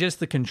 it's not just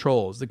the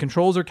controls. The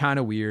controls are kind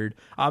of weird.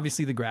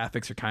 Obviously, the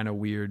graphics are kind of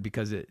weird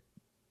because it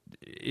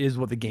is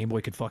what the Game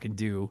Boy could fucking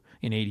do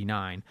in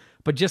 '89.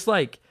 But just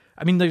like,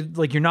 I mean,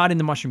 like you're not in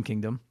the Mushroom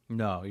Kingdom.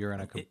 No, you're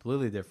in a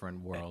completely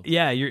different world.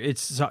 Yeah,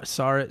 it's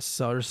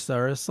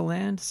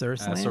Sarasaland.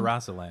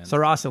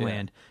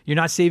 Sarasaland. Yeah. You're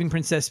not saving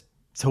Princess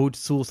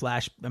Toadstool /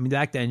 I mean,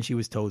 back then she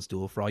was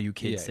Toadstool for all you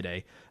kids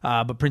today.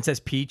 But Princess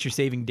Peach, you're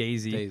saving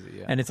Daisy.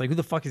 And it's like, who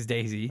the fuck is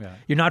Daisy? Yeah.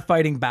 You're not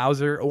fighting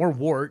Bowser or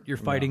Wart. You're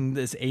fighting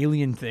this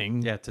alien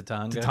thing. Yeah,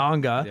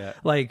 Tatanga. Yeah.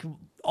 Like,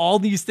 all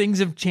these things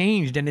have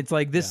changed, and it's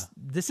like this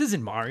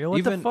isn't Mario.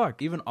 What the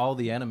fuck? Even all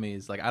the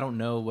enemies, like I don't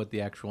know what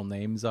the actual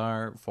names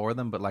are for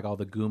them, but like all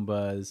the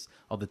Goombas,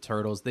 all the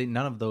turtles,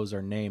 none of those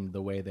are named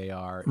the way they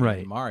are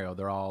in Mario.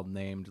 They're all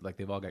named like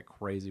they've all got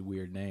crazy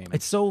weird names.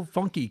 It's so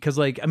funky because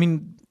like I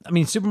mean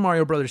Super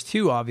Mario Brothers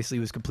 2 obviously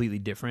was completely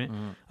different.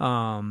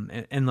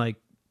 And like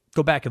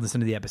go back and listen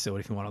to the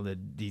episode if you want all the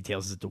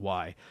details as to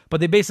why.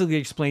 But they basically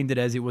explained it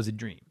as it was a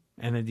dream,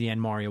 and at the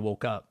end Mario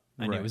woke up.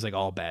 And it was like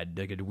all bad,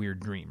 like a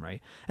weird dream,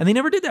 right? And they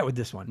never did that with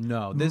this one.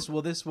 No, this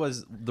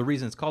was the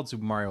reason it's called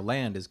Super Mario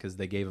Land is because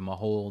they gave him a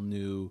whole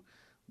new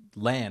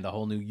land, a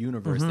whole new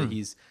universe that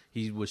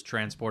he was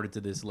transported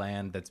to this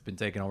land that's been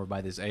taken over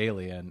by this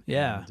alien.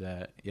 Yeah,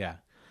 and,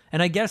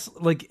 And I guess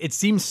like it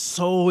seems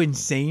so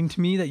insane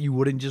to me that you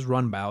wouldn't just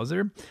run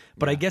Bowser,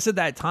 but I guess at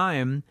that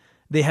time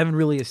they haven't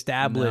really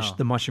established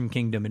the Mushroom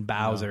Kingdom and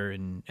Bowser,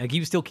 and like he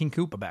was still King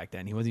Koopa back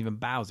then. He wasn't even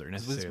Bowser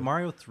necessarily. Was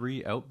Mario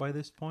 3 out by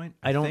this point?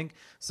 I think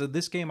so.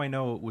 This game I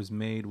know was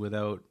made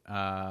without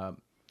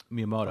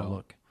Miyamoto. Oh,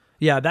 look,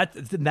 yeah, that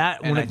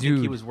and I think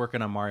he was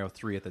working on Mario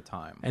 3 at the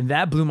time, and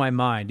that blew my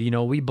mind. You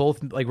know, we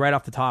both like right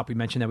off the top we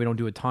mentioned that we don't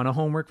do a ton of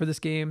homework for this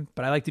game,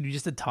 but I like to do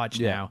just a touch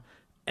now,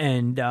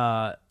 and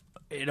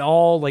it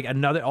all like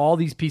all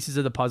these pieces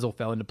of the puzzle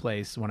fell into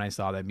place when I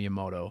saw that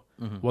Miyamoto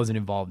wasn't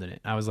involved in it.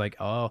 I was like,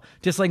 oh,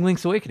 just like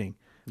Link's Awakening.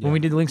 When we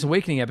did the Link's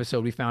Awakening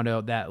episode, we found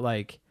out that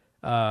like,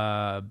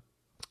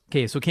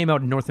 okay, so it came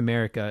out in North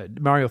America.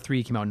 Mario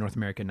 3 came out in North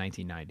America in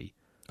 1990.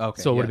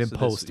 Okay, so it would have been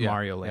post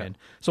Mario Land.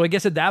 Yeah. So I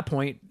guess at that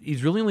point,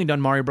 he's really only done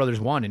Mario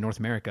Brothers 1 in North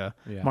America.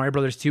 Yeah. Mario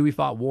Brothers 2, he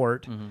fought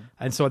Wart.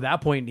 And so at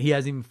that point, he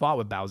hasn't even fought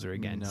with Bowser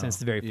again since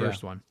the very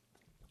first one.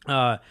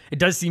 It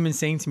does seem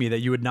insane to me that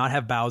you would not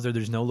have Bowser.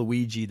 There's no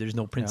Luigi. There's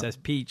no Princess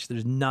Peach.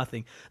 There's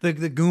nothing. The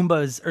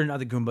Goombas, or not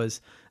the Goombas,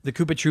 the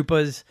Koopa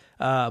Troopas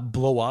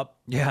blow up.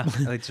 Yeah,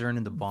 they turn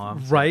into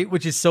bombs. Right,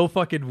 which is so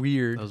fucking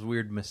weird. Those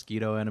weird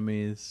mosquito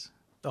enemies.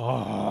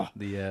 Oh,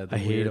 the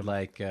weird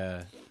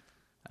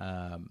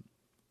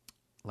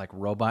like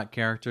robot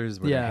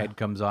characters where their head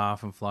comes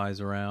off and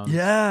flies around.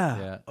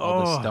 Yeah.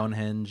 All the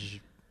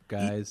Stonehenge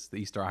guys, the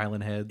Easter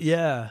Island heads.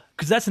 Yeah,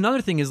 because that's another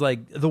thing is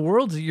like the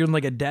world's you're in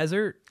like a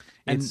desert.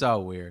 And it's so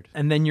weird.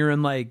 And then you're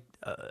in like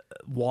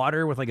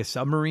water with like a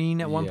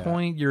submarine at one Yeah.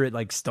 point. You're at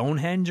like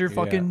Stonehenge or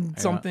fucking yeah.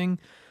 something.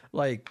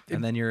 Like,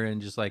 And then you're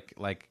in just like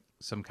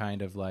some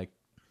kind of like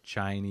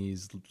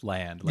Chinese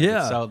land. Like,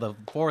 Yeah. So the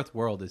fourth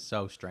world is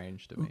so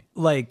strange to me.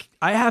 like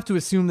I have to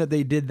assume that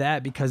they did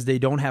that because they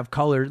don't have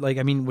color. Like,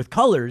 I mean, with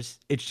colors,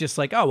 it's just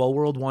like, oh well,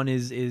 World 1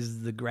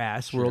 is the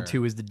grass, World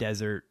Sure. 2 is the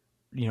desert,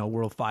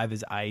 World 5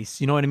 is ice.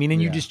 You know what I mean?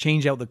 And you Yeah. just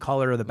change out the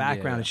color of the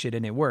background Yeah. and shit,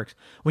 and it works.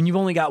 When you've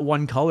only got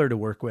one color to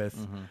work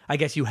with, I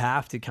guess you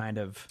have to kind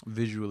of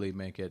Visually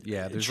make it.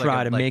 Yeah. There's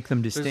Try to make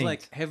them There's distinct.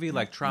 like heavy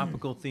like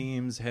tropical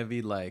themes,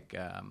 heavy like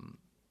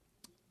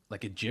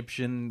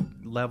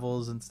Egyptian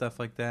levels and stuff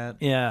like that.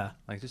 yeah.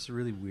 Like just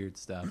really weird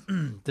stuff.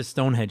 The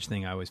Stonehenge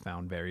thing I always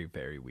found very,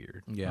 very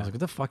weird. I Yeah. was like, what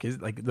the fuck is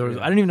like? There was,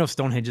 I don't even know if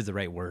Stonehenge is the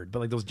right word, but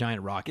like those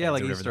giant rock Yeah, heads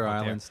like or whatever Easter the fuck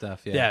they Island are.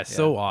 stuff. Yeah,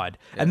 so odd.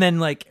 And then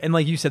like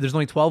you said, there's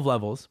only 12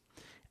 levels,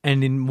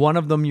 and in one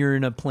of them you're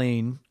in a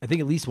plane. I think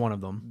at least one of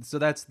them. So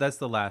that's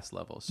the last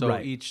level. So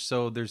Right.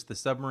 so there's the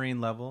submarine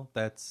level.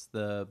 That's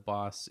the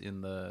boss in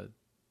the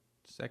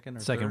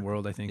second Second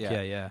world, I think.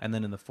 Yeah. And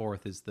then in the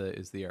fourth is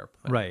the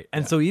airplane. Right.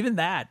 And so even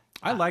that,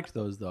 I liked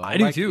those though. I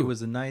do liked, too. It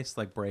was a nice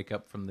like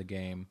breakup from the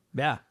game.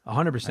 yeah, I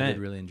 100%. did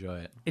really enjoy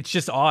it. It's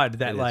just odd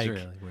that It's like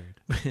really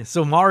weird.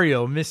 so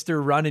Mario,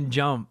 Mr. Run and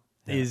Jump,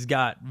 is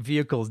got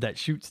vehicles that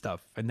shoot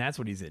stuff, and that's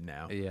what he's in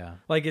now. Yeah.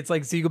 Like it's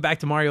like so you go back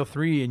to Mario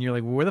 3 and you're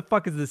like, well, where the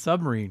fuck is the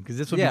submarine? Because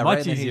this would Yeah, be much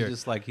right. And easier.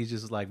 he's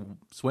just like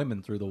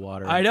swimming through the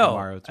water. I in know.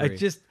 Mario 3.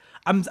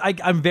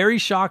 I'm very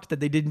shocked that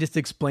they didn't just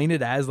explain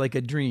it as like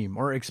a dream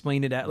or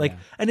explain it at like,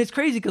 and it's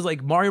crazy because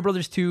like Mario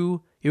Brothers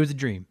 2, it was a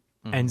dream.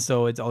 And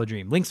so it's all a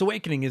dream. Link's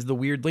Awakening is the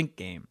weird Link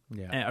game,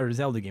 or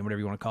Zelda game, whatever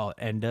you want to call it.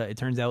 And it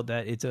turns out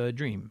that it's a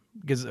dream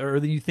or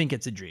you think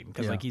it's a dream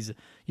because like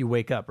you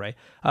wake up, right?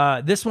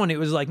 This one, it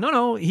was like,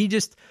 no, he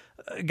just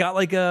got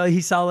like he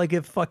saw like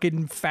a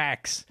fucking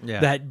fax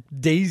that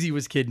Daisy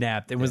was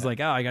kidnapped and was like,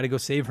 oh, I got to go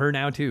save her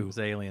now too. There's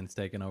aliens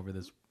taking over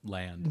this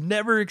land.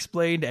 Never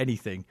explained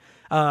anything.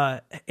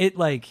 It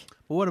like,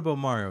 But what about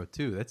Mario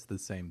 2? That's the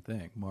same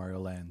thing. Mario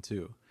Land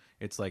 2.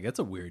 It's like it's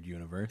a weird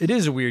universe. it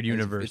is a weird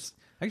universe. It's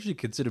actually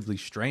considerably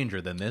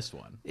stranger than this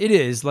one. It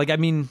is like, I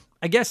mean,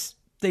 I guess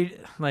they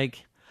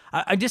like.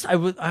 I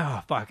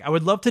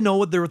would love to know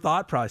what their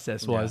thought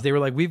process was. Yeah. They were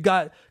like, we've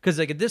got because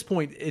like at this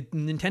point,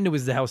 Nintendo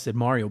is the house that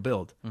Mario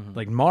built.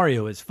 Like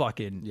Mario is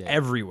fucking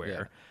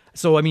everywhere.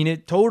 So I mean,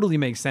 it totally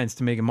makes sense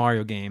to make a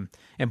Mario game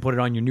and put it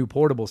on your new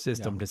portable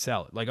system to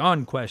sell it, like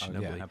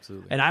unquestionably. Oh, yeah,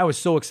 absolutely. And I was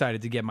so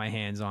excited to get my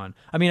hands on.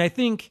 I mean, I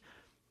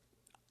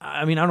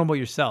don't know about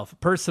yourself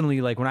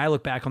personally. Like when I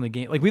look back on the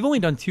game, like we've only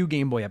done 2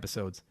 Game Boy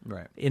episodes.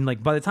 Right. In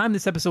like by the time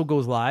this episode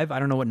goes live, I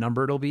don't know what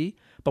number it'll be,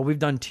 but we've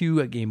done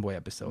 2 Game Boy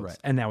episodes, Right.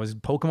 and that was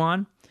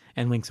Pokemon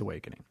and Link's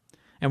Awakening,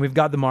 and we've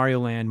got the Mario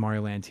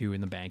Land 2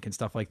 in the bank and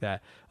stuff like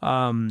that.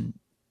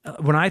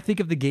 When I think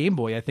of the Game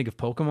Boy, I think of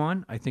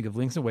Pokemon, I think of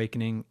Link's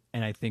Awakening,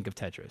 and I think of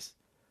Tetris.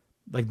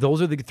 Like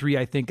those are the 3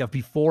 I think of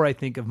before I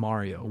think of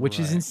Mario, which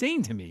is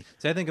insane to me.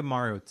 So I think of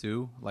Mario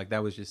 2. Like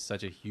that was just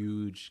such a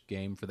huge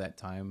game for that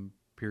time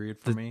period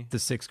for me. The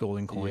 6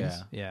 golden coins.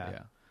 Yeah.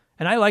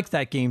 And I liked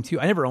that game too.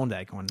 I never owned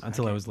that one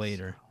until I was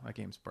later. That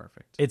game's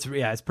perfect.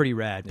 It's pretty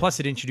rad. Plus,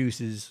 it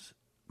introduces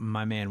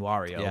my man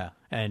Wario. Yeah.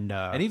 and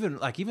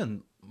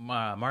even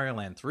Mario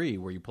Land 3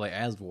 where you play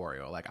as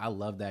Wario. Like I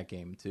love that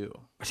game too.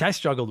 I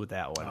struggled with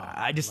that one.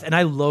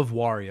 I love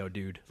Wario,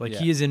 dude. Like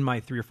he is in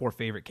my 3 or 4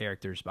 favorite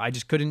characters, but I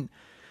just couldn't.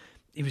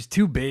 It was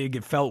too big.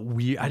 It felt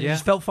weird. It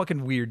just felt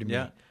fucking weird to me.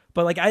 Yeah.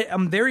 But like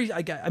I'm very,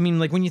 I mean,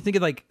 like when you think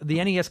of like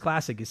the NES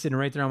Classic is sitting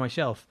right there on my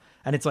shelf,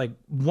 and it's like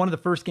one of the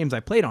first games I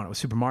played on it was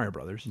Super Mario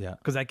Brothers. Yeah.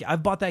 because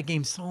I've bought that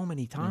game so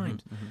many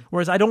times.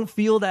 Whereas I don't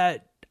feel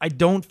that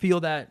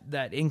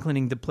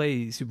inclining to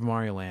play Super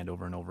Mario Land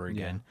over and over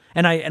again.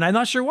 And I'm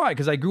not sure why,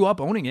 because I grew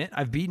up owning it.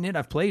 I've beaten it.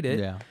 I've played it.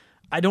 Yeah.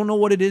 I don't know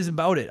what it is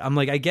about it. I'm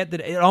like, I get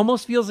that it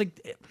almost feels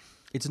like.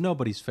 It's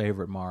nobody's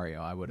favorite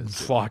Mario, I would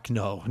assume. Fuck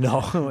no.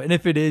 And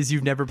if it is,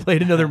 you've never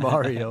played another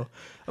Mario.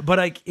 But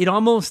like, it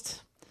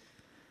almost.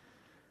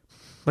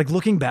 Like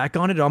looking back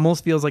on it, it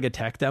almost feels like a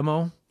tech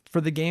demo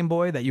for the Game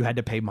Boy that you had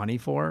to pay money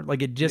for.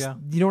 Like it just,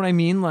 you know what I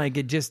mean? Like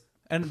it just.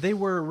 And they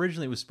were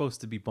originally, it was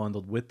supposed to be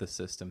bundled with the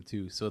system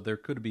too. So there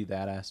could be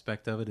that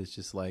aspect of it. It's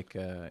just like,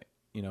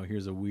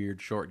 here's a weird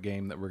short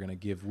game that we're going to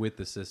give with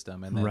the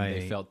system. And then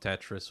they felt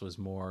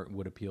Tetris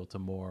would appeal to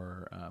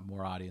more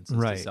audiences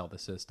to sell the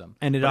system.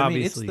 And it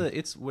obviously,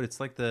 it's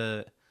like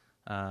the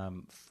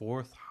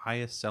 4th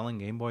highest selling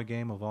Game Boy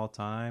game of all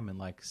time and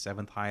like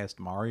 7th highest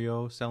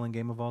Mario selling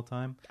game of all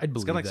time. I'd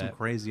believe it's got like that. some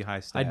crazy high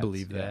stats. I'd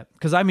believe that.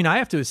 Because I mean, I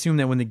have to assume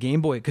that when the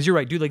Game Boy, because you're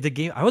right, dude, like the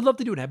game, I would love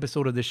to do an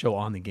episode of this show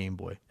on the Game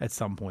Boy at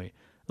some point.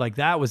 Like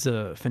that was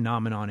a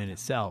phenomenon in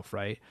itself,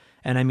 right?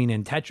 And I mean,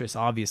 in Tetris,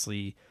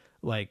 obviously,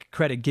 like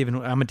credit given.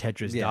 I'm a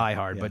Tetris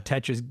diehard, but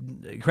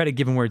Tetris credit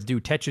given where it's due.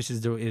 Tetris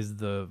is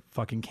the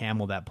fucking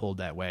camel that pulled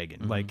that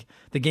wagon. Like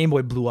the Game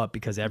Boy blew up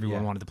because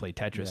everyone wanted to play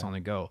Tetris on the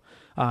go.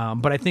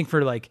 But I think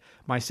for like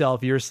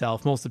myself,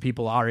 yourself, most of the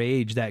people our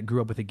age that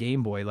grew up with a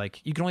Game Boy,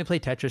 like you can only play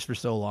Tetris for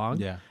so long.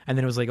 Yeah. And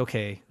then it was like,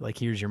 okay, like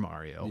here's your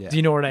Mario. Yeah. Do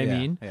you know what I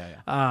mean?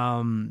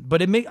 Yeah. But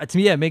to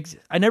me, it makes.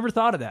 I never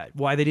thought of that.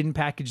 Why they didn't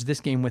package this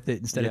game with it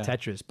instead of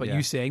Tetris? But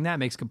you saying that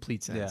makes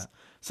complete sense. Yeah.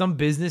 Some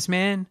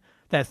businessman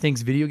that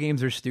thinks video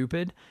games are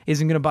stupid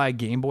isn't going to buy a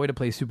Game Boy to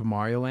play Super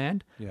Mario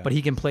Land, but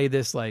he can play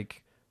this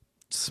like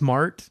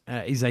smart,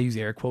 I use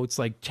air quotes,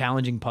 like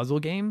challenging puzzle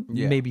game.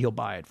 Maybe he'll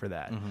buy it for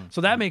that. So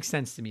that makes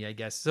sense to me, I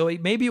guess. So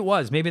maybe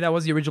that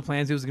was the original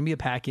plans. It was going to be a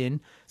pack in,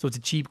 so it's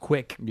a cheap,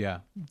 quick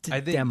demo. I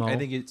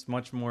think it's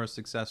much more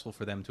successful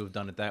for them to have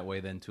done it that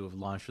way than to have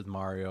launched with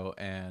Mario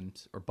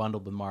or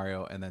bundled with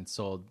Mario and then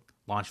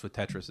launched with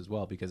Tetris as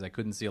well, because I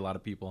couldn't see a lot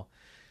of people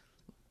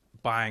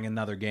buying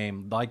another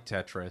game like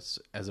Tetris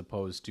as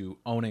opposed to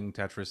owning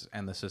Tetris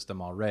and the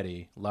system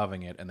already,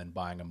 loving it, and then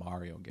buying a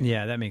Mario game.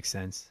 Yeah, that makes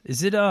sense.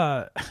 Is it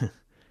fuck?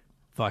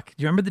 Do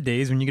you remember the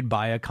days when you could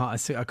buy a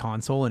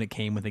console and it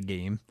came with a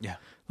game? Yeah.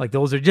 Like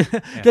those are just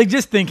like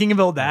just thinking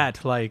about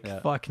that. Like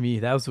fuck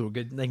me, that was so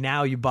good. Like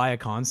now you buy a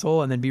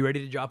console and then be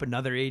ready to drop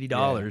another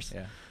 $80.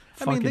 Yeah.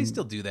 I mean, they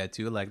still do that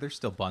too. Like there's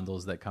still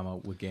bundles that come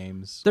out with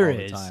games all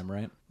the time,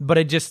 right? But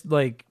it just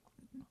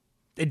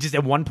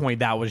at one point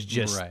that was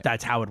just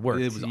that's how it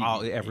worked. It was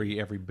all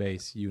every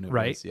base unit,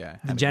 right?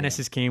 The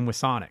Genesis came with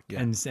Sonic,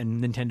 and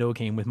Nintendo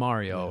came with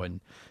Mario,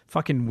 and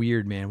fucking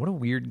weird, man. What a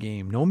weird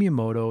game. No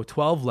Miyamoto,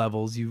 12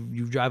 levels.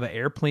 You drive an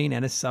airplane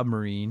and a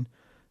submarine.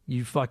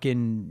 You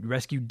fucking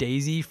rescue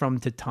Daisy from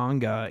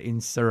Tatanga in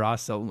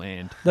Sarasa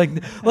Land. Like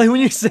when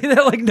you say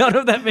that, like none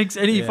of that makes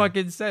any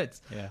fucking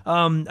sense. Yeah.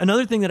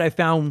 Another thing that I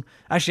found,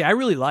 actually, I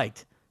really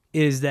liked,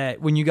 is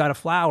that when you got a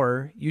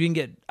flower, you didn't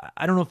get.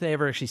 I don't know if they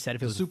ever actually said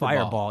if it was a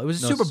fireball. It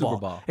was a super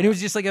ball, and it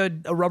was just like a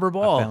rubber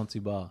ball, a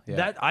bouncy ball. Yeah.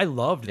 That I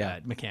loved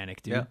that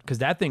mechanic, dude, because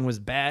that thing was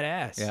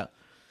badass. Yeah,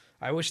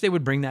 I wish they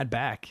would bring that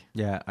back.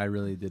 Yeah, I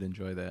really did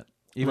enjoy that.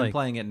 Even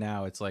playing it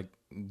now, it's like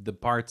the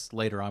parts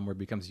later on where it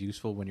becomes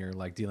useful when you're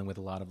like dealing with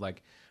a lot of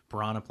like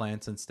piranha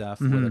plants and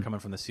stuff where they're coming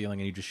from the ceiling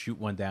and you just shoot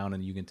one down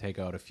and you can take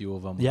out a few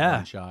of them with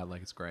one shot.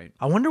 Like it's great.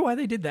 I wonder why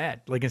they did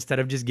that. Like instead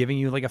of just giving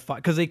you like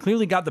because they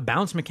clearly got the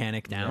bounce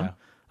mechanic down. Yeah.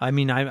 I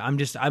mean,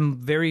 I'm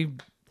very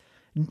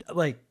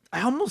like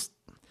I almost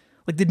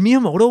like did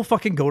Miyamoto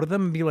fucking go to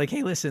them and be like,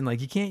 hey, listen,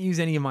 like you can't use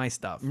any of my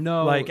stuff.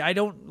 No, like I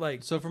don't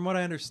like. So from what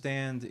I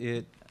understand,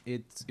 it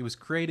was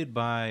created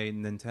by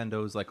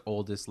Nintendo's like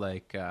oldest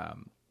like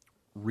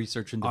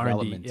research and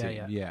development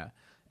team. Yeah.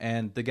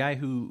 And the guy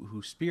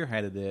who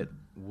spearheaded it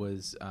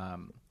was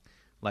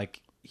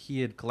like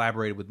he had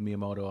collaborated with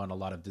Miyamoto on a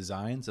lot of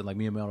designs, and like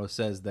Miyamoto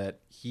says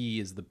that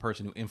he is the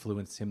person who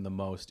influenced him the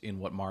most in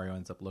what Mario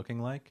ends up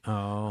looking like.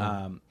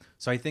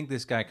 So I think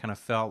this guy kind of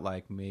felt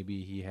like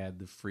maybe he had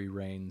the free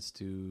reins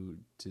to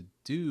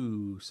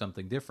do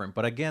something different.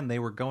 But again, they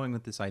were going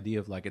with this idea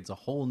of like it's a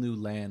whole new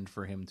land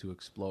for him to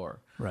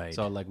explore. Right.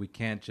 So like we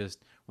can't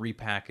just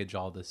repackage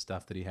all this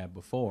stuff that he had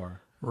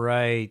before.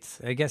 Right.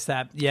 I guess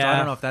that, yeah. So I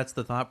don't know if that's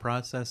the thought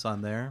process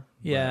on there.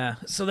 Yeah.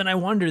 But. So then I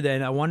wonder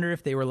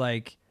if they were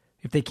like,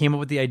 if they came up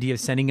with the idea of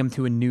sending him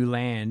to a new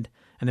land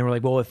and they were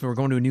like, well, if we're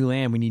going to a new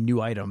land, we need new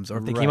items. Or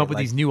if they came up with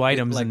these new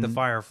items. Like the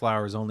Fire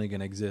Flower is only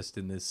going to exist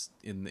in this,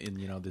 in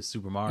this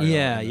Super Mario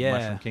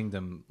Mushroom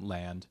Kingdom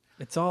land.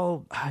 It's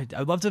all,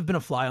 I'd love to have been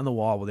a fly on the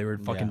wall while they were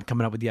fucking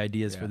coming up with the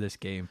ideas for this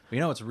game. But you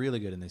know what's really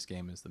good in this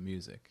game is the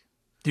music.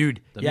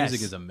 Dude, the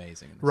music is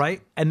amazing. In this right?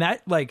 game. And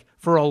that, like,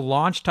 for a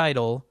launch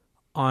title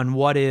on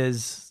what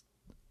is,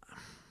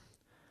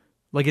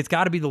 like, it's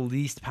got to be the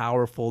least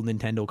powerful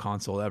Nintendo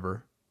console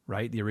ever.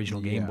 Right, the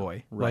original Game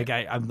Boy. Right.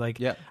 Like I'm like,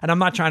 and I'm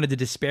not trying to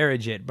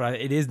disparage it, but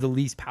it is the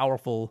least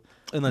powerful,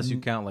 unless you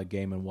count like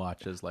Game and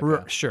Watch as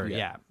like sure,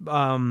 yeah.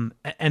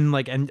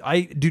 And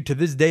I do to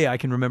this day I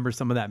can remember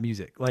some of that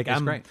music. Like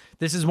it's great.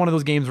 This is one of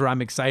those games where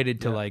I'm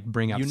excited to like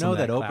bring up. You some know of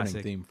that classic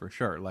opening theme for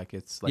sure. Like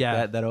it's like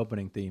that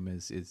opening theme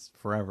is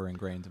forever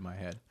ingrained in my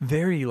head.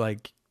 Very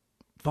like.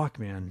 Fuck,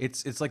 man.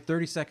 It's like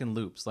 30-second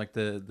loops. Like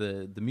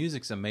the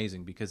music's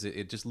amazing because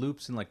it just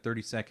loops in like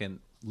 30-second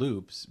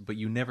loops, but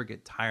you never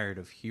get tired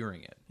of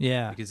hearing it.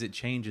 Yeah. Because it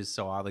changes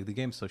so often. Like the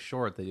game's so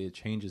short that it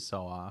changes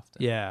so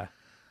often. Yeah.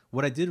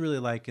 What I did really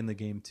like in the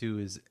game too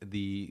is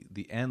the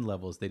end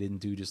levels. They didn't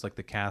do just like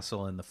the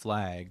castle and the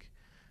flag.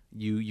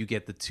 You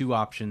get the two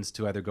options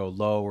to either go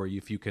low or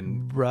if you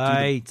can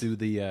do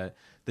the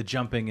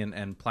jumping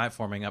and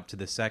platforming up to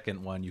the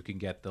second one, you can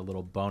get the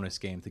little bonus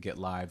game to get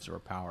lives or a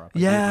power up.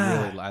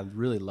 I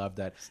really love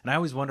that, and I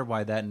always wonder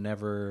why that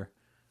never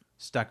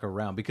stuck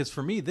around. Because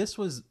for me, this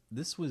was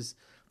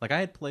like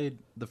I had played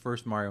the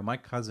first Mario. My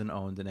cousin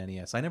owned an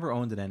NES. I never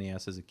owned an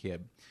NES as a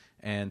kid,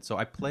 and so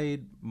I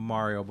played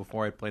Mario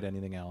before I played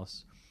anything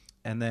else,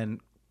 and then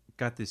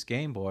got this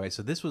Game Boy.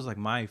 So this was like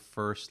my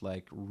first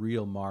like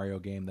real Mario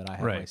game that I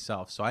had Right.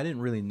 myself. So I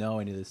didn't really know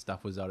any of this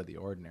stuff was out of the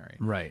ordinary.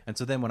 Right. And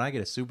so then when I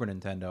get a Super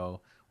Nintendo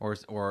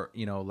or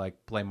you know,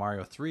 like play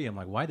Mario 3, I'm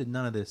like, why did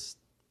none of this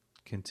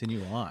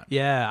continue on?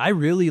 Yeah, I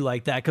really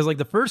like that because like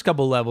the first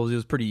couple levels, it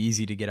was pretty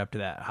easy to get up to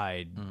that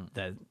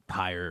that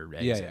higher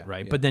exit, yeah,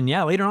 right? yeah. But then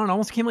later on, it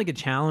almost became like a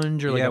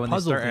challenge or like yeah, a when they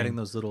puzzle start thing. adding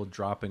those little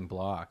dropping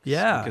blocks.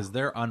 Yeah. Because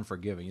they're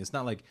unforgiving. It's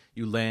not like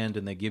you land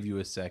and they give you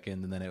a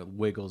second and then it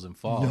wiggles and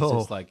falls. No.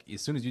 It's like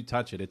as soon as you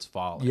touch it, it's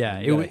falling. Yeah,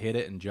 And it you gotta would- hit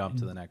it and jump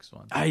to the next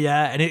one.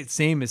 Yeah, and it's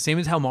same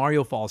as how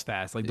Mario falls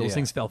fast. Like those Yeah,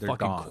 things fell they're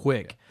fucking gone.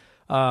 quick.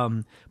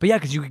 But yeah,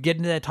 because you could get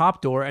into that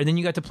top door, and then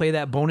you got to play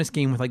that bonus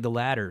game with like the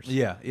ladders.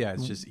 Yeah.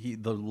 It's just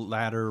the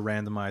ladder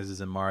randomizes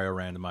and Mario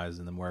randomizes,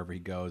 and then wherever he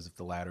goes, if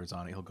the ladder's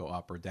on it, he'll go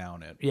up or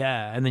down it.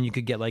 Yeah, and then you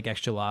could get like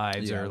extra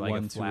lives or like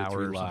 1, a 2, flower or 3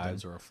 or something.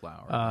 lives or a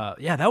flower.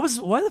 Yeah, that was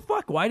why the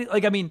fuck? Why did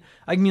like I mean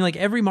like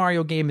every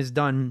Mario game is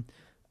done.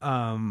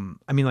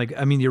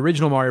 The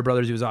original Mario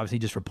Brothers, it was obviously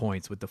just for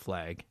points with the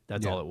flag.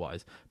 That's all it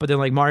was. But then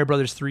like Mario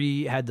Brothers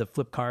 3 had the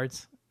flip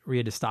cards where you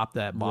had to stop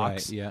that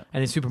box. Right, yeah. And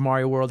then Super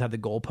Mario World had the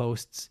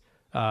goalposts.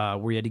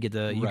 Where you had to get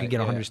you could Right, get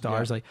 100 yeah,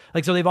 stars, yeah.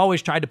 like so they've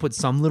always tried to put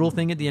some little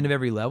thing at the end of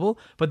every level,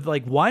 but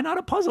like why not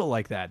a puzzle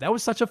like that? That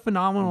was such a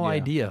phenomenal Yeah.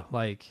 idea.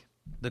 Like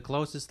The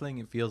closest thing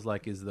it feels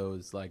like is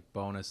those like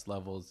bonus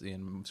levels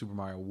in Super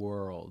Mario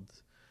World,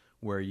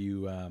 where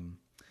you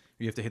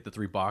have to hit the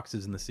 3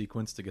 boxes in the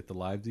sequence to get the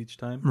lives each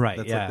time. Right,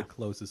 That's yeah. like the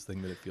closest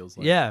thing that it feels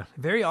like. yeah,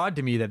 very odd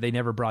to me that they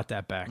never brought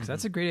that back. So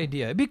that's a great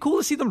idea. It'd be cool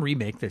to see them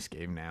remake this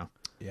game now.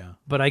 Yeah.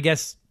 But I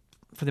guess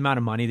for the amount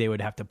of money they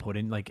would have to put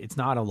in, like it's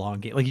not a long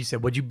game. Like you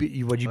said, would you beat it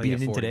in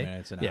 40 today?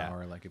 minutes, an Yeah.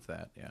 hour, like if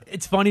that. Yeah.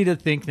 It's funny to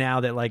think now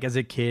that like as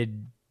a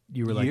kid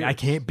you were like, Years, I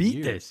can't beat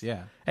years, this.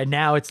 yeah. And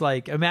now it's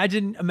like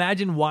imagine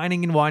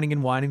whining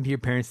to your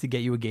parents to get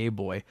you a Game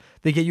Boy.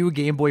 They get you a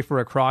Game Boy for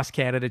a cross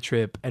Canada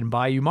trip and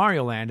buy you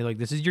Mario Land. They're like,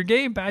 this is your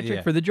game, Patrick,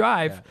 Yeah, for the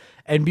drive. yeah.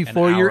 And An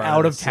before hour you're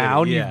out of the city.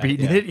 town, Yeah, you've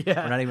beaten yeah. it.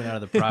 Yeah. We're not even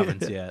out of the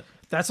province yet.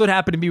 That's what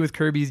happened to me with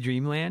Kirby's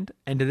Dream Land.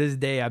 And to this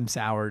day I'm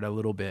soured a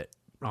little bit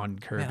on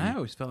Kirby. Man, I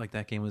always felt like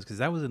that game was because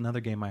that was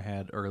another game I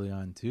had early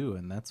on too,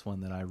 and that's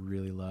one that I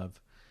really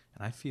love.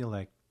 And I feel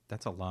like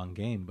that's a long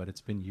game, but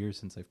it's been years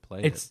since I've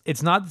played it.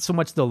 It's not so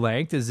much the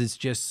length as it's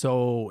just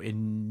so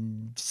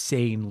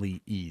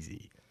insanely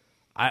easy.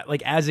 I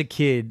like as a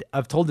kid,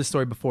 I've told this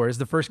story before. It's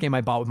the first game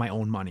I bought with my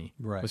own money.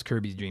 Right. Was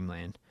Kirby's Dream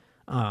Land,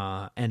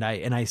 and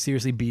I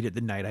seriously beat it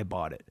the night I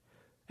bought it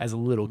as a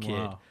little kid.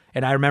 Wow.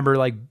 And I remember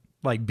like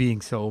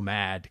being so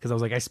mad because I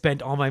was like, I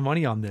spent all my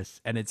money on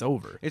this and it's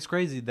over. It's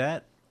crazy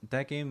that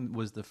game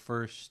was the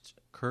first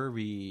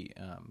Kirby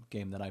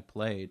game that I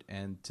played,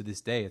 and to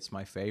this day, it's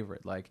my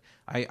favorite. Like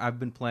I've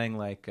been playing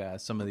like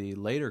some of the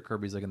later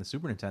Kirby's, like in the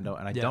Super Nintendo,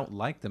 and I don't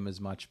like them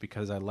as much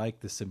because I like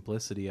the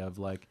simplicity of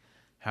like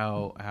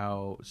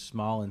how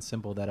small and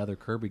simple that other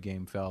Kirby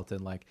game felt,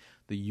 and like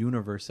the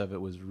universe of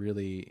it was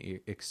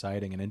really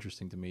exciting and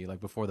interesting to me.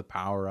 Like before the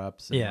power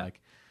ups, and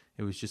like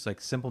it was just like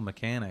simple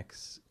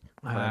mechanics.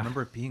 But I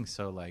remember it being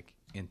so like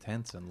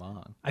intense and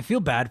long. I feel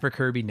bad for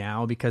Kirby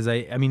now because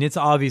I mean it's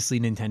obviously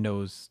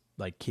Nintendo's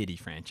like kiddie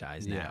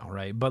franchise now,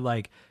 right? But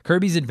like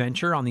Kirby's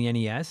Adventure on the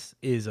NES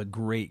is a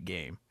great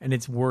game and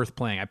it's worth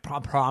playing. I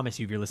promise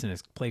you, if you're listening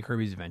to this, play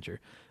Kirby's Adventure.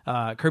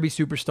 Kirby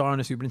Superstar on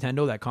a Super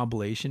Nintendo, that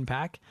compilation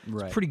pack,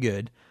 it's pretty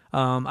good.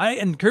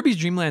 And Kirby's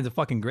Dream Land's a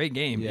fucking great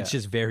game. Yeah. It's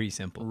just very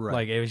simple. Right.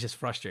 Like it was just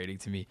frustrating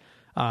to me.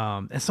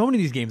 And so many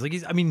of these games, like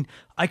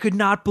I could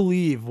not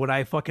believe when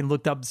I fucking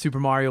looked up Super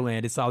Mario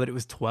Land and saw that it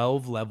was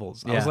 12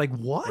 levels. I was like,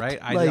 what? Right?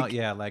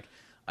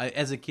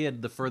 As a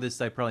kid, the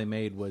furthest I probably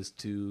made was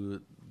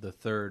to the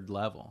 3rd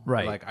level.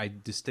 Right. Like I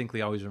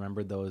distinctly always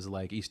remembered those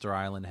like Easter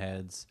Island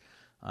heads,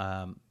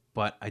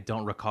 but I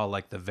don't recall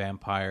like the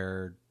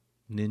vampire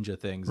ninja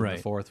things in the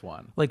 4th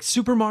one. Like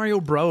Super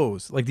Mario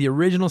Bros. Like the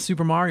original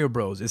Super Mario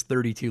Bros. Is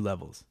 32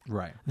 levels.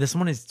 Right. This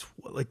one is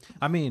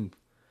I mean,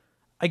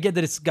 I get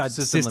that it's got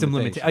system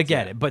limitations. I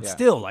get it, but yeah.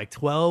 still, like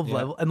 12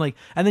 level, and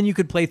then you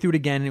could play through it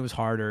again, and it was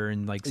harder,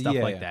 and like stuff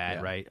Yeah, like yeah, that,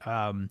 yeah.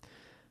 right?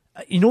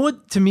 You know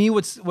what? To me,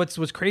 what's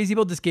crazy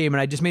about this game,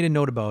 and I just made a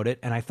note about it,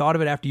 and I thought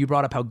of it after you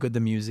brought up how good the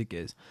music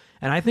is,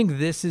 and I think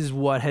this is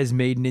what has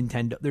made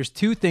Nintendo. There's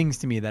 2 things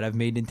to me that have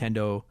made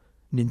Nintendo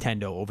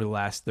over the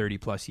last 30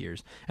 plus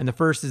years, and the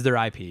first is their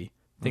IP.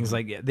 Things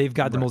like they've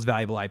got the most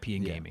valuable IP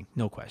in gaming,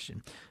 no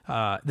question.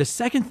 The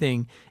second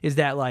thing is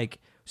that like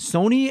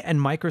Sony and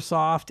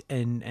Microsoft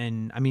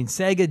and I mean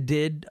Sega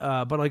did,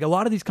 but like a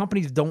lot of these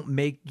companies don't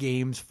make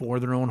games for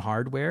their own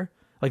hardware.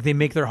 Like they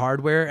make their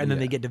hardware and then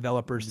they get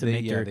developers to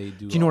make their. They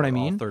do you know what I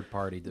mean?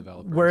 Third-party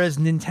developers. Whereas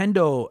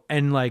Nintendo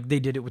and like they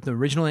did it with the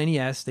original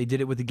NES, they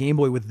did it with the Game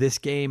Boy with this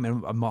game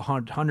and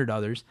 100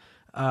 others.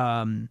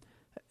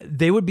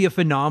 They would be a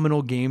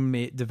phenomenal game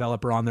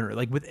developer on their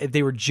if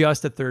they were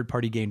just a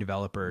third-party game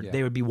developer,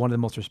 they would be one of the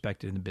most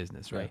respected in the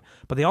business, right?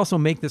 Yeah. But they also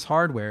make this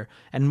hardware,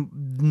 and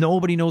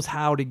nobody knows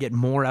how to get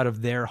more out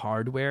of their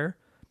hardware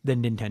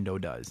than Nintendo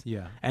does.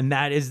 Yeah. And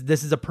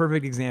this is a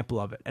perfect example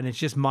of it. And it's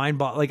just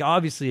mind-boggling. Like,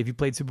 obviously, if you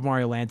played Super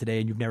Mario Land today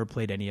and you've never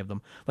played any of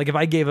them, like if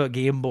I gave a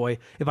Game Boy,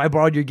 if I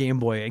borrowed your Game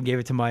Boy and gave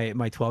it to my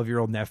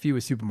 12-year-old nephew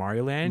with Super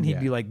Mario Land,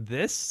 he'd be like,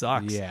 this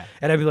sucks. Yeah.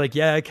 And I'd be like,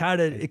 yeah, it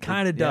kind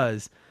of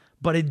does.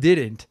 But it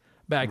didn't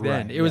back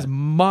then. Right, It was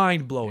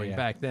mind-blowing Yeah.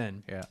 back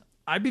then. Yeah.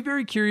 I'd be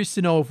very curious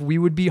to know if we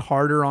would be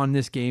harder on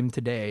this game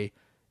today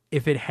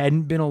if it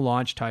hadn't been a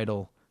launch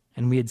title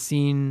and we had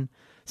seen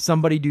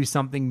somebody do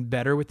something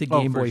better with the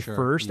Game Boy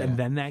first, and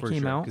then that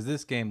came out. Because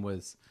this game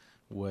was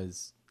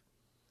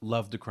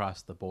loved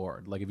across the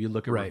board. Like if you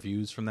look at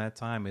reviews from that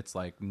time, it's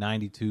like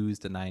 92s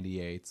to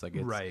 98s.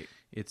 Like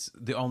it's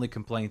the only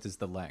complaint is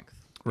the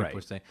length. People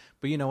are saying.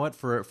 But you know what?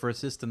 For a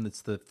system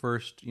that's the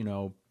first,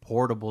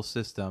 portable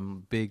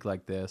system, big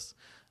like this,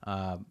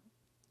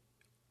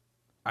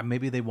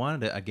 maybe they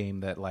wanted a game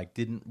that like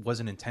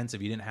wasn't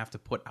intensive. You didn't have to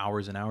put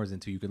hours and hours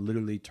into. You could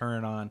literally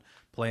turn it on,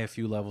 play a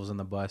few levels on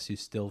the bus. You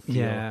still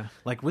feel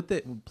like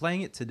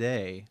playing it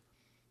today,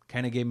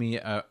 kind of gave me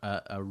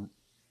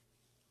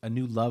a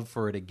new love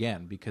for it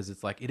again, because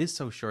it's like it is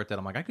so short that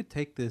I'm like I could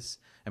take this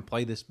and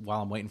play this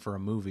while I'm waiting for a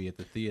movie at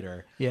the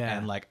theater. Yeah,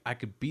 and like I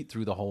could beat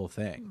through the whole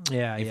thing.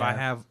 Yeah, if I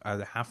have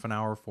a half an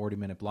hour,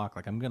 40-minute block,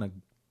 like I'm gonna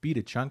beat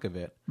a chunk of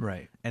it,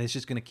 right? And it's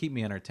just going to keep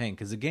me entertained,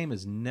 because the game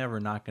is never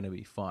not going to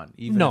be fun.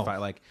 Even if I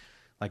like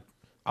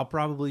I'll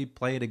probably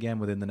play it again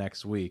within the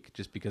next week,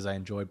 just because I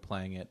enjoyed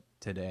playing it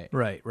today.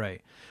 Right.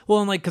 Well,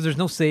 and like because there's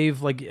no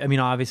save. Like I mean,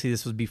 obviously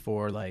this was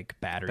before like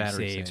battery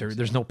saves, or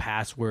there's no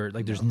password.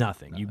 Like there's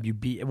nothing. You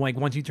beat like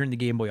once you turn the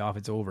Game Boy off,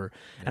 it's over.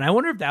 Yeah. And I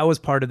wonder if that was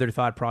part of their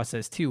thought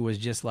process too. Was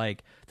just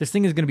like this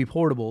thing is going to be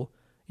portable.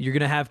 You're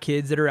going to have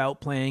kids that are out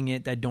playing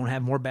it that don't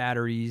have more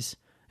batteries,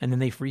 and then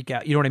they freak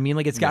out. You know what I mean?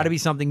 Like it's got to be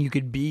something you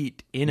could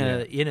beat in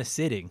a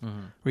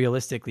sitting,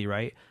 realistically,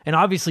 right? And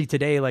obviously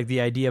today, like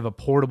the idea of a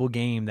portable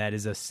game that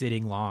is a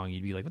sitting long,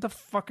 you'd be like, "What the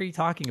fuck are you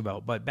talking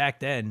about?" But back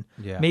then,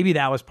 maybe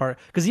that was part,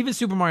 because even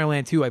Super Mario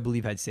Land 2, I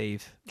believe, had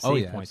save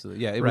points.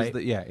 Absolutely. Yeah, it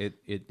was.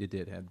 It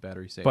did have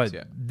battery saves.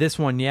 But this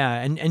one,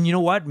 and you know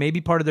what?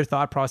 Maybe part of their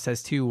thought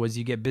process too was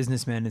you get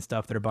businessmen and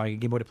stuff that are buying a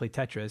Game Boy to play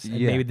Tetris, and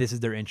maybe this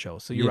is their intro.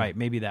 So you're right.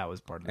 Maybe that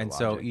was part of the logic.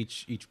 So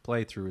each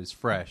playthrough is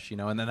fresh,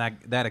 and then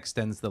that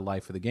extends the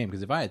life of the game.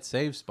 Because if I had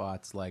save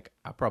spots, like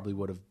I probably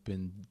would have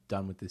been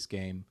done with this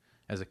game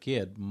as a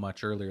kid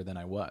much earlier than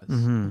I was.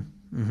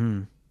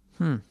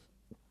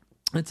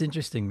 That's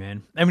interesting,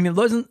 man. I mean,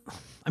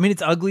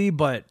 it's ugly,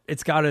 but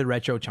it's got a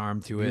retro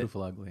charm to it.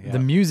 Beautiful ugly. Yeah. The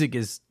music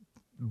is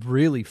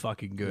really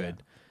fucking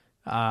good.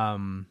 Yeah.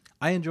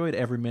 I enjoyed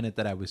every minute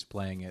that I was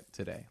playing it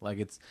today.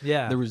 Like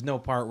there was no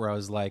part where I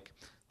was like,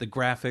 the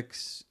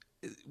graphics.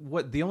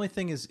 The only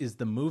thing is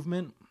the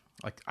movement.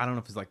 Like I don't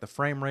know if it's like the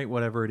frame rate,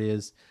 whatever it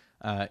is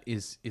a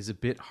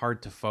bit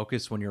hard to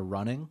focus when you're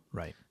running.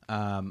 Right.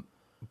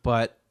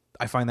 But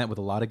I find that with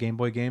a lot of Game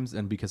Boy games,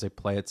 and because I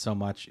play it so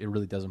much, it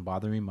really doesn't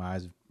bother me. My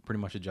eyes have pretty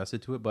much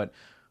adjusted to it. But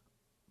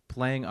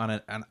playing on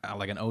an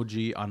OG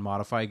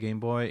unmodified Game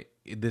Boy,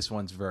 this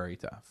one's very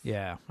tough.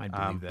 Yeah, I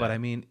believe that. But I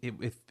mean,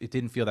 it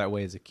didn't feel that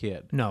way as a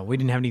kid. No, we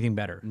didn't have anything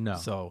better. No.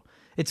 So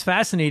it's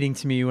fascinating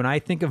to me when I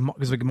think of,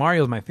 because like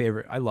Mario's my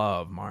favorite. I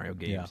love Mario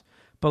games. Yeah.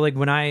 But like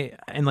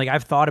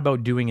I've thought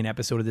about doing an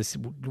episode of this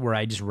where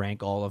I just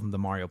rank all of them, the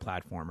Mario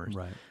platformers.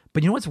 Right.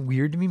 But you know what's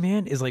weird to me,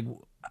 man, is like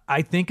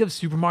I think of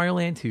Super Mario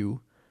Land 2.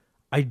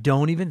 I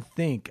don't even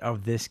think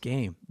of this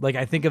game. Like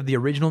I think of the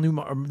original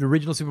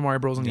Super Mario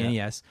Bros. On the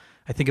NES.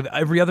 I think of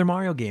every other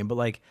Mario game, but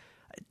like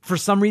for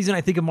some reason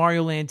I think of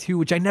Mario Land 2,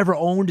 which I never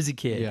owned as a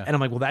kid. Yeah. And I'm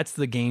like, well, that's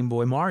the Game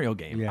Boy Mario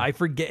game. Yeah. I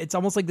forget. It's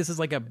almost like this is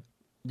like a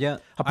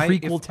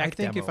prequel tech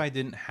demo. I think if I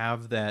didn't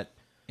have that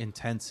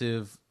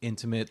intensive,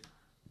 intimate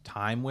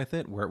time with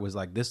it, where it was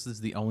like, this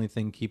is the only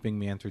thing keeping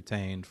me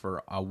entertained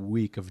for a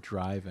week of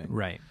driving.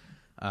 Right.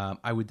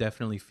 I would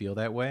definitely feel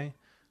that way.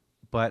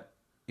 But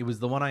it was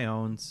the one I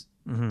owned.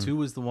 2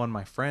 was the one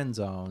my friends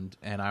owned,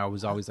 and I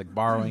was always like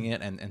borrowing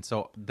it, and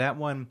so that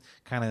one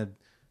kind of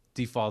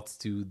defaults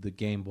to the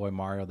Game Boy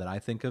Mario that I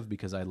think of,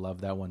 because I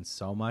love that one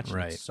so much.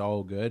 Right. It's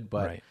so good.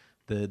 But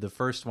the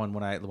first one,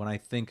 when I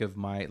think of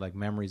my like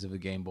memories of the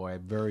Game Boy, I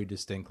very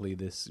distinctly,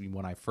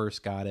 when I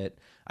first got it,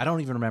 I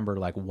don't even remember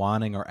like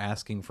wanting or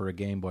asking for a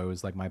Game Boy. It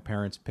was like my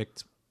parents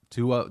picked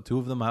two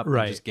of them up,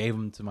 and just gave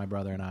them to my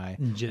brother and I.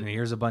 And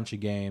here's a bunch of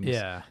games.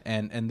 Yeah.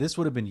 And this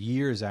would have been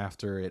years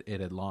after it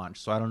had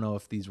launched. So I don't know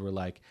if these were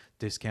like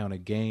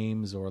discounted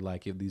games or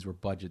like if these were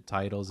budget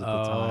titles at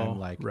the time.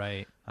 Like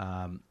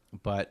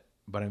but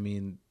I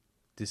mean,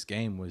 this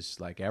game was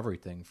like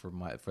everything for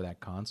that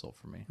console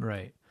for me.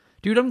 Right.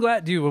 Dude, I'm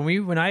glad. Dude, when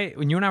you and I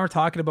were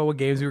talking about what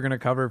games we were going to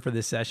cover for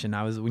this session,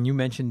 when you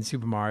mentioned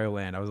Super Mario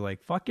Land, I was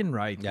like, fucking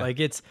right. Yeah. Like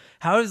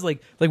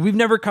like we've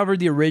never covered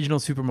the original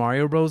Super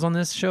Mario Bros. On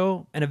this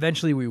show, and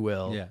eventually we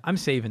will. Yeah. I'm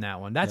saving that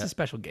one. That's a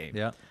special game.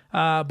 Yeah.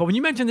 But when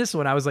you mentioned this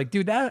one, I was like,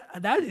 dude, that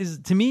is,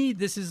 to me,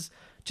 this is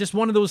just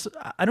one of those.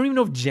 I don't even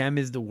know if gem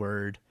is the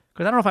word,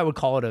 Because I don't know if I would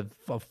call it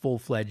a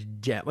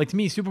full-fledged gem. Like, to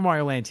me, Super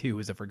Mario Land 2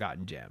 is a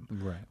forgotten gem.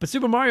 Right. But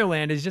Super Mario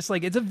Land is just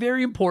like, it's a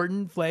very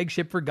important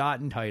flagship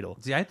forgotten title.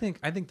 See, I think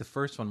the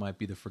first one might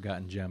be the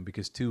forgotten gem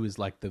because 2 is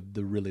like the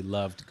really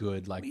loved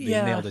good, like they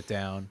Yeah. nailed it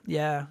down.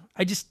 Yeah.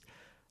 I just,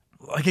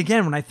 like,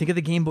 again, when I think of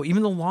the Game Boy,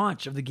 even the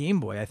launch of the Game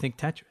Boy, I think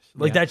Tetris.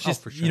 Like, Yeah. that's Oh,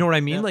 just, for sure. you know what I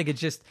mean? Yeah. Like, it's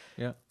just,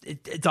 Yeah.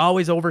 it's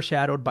always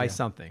overshadowed by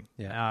something.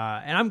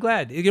 Yeah. And I'm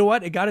glad. You know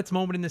what? It got its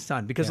moment in the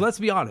sun. Because let's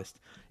be honest,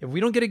 if we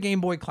don't get a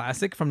Game Boy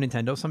Classic from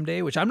Nintendo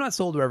someday, which I'm not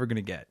sold we're ever going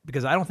to get,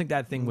 because I don't think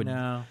that thing would.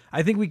 No.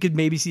 I think we could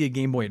maybe see a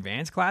Game Boy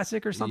Advance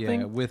Classic or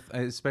something. Yeah,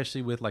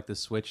 especially with like the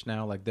Switch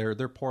now, like their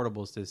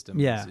portable system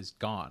is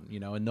gone, you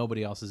know, and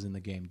nobody else is in the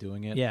game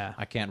doing it. Yeah.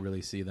 I can't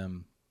really see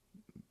them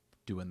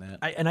doing that.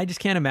 I just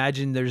can't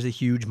imagine there's a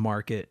huge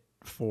market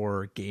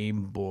for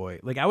Game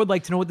Boy. Like, I would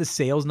like to know what the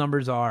sales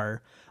numbers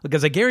are,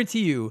 because I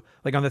guarantee you,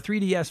 like on the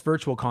 3DS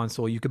Virtual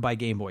Console, you could buy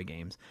Game Boy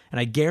games, and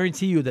I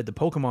guarantee you that the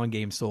Pokemon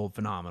games sold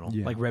phenomenal,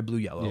 like Red, Blue,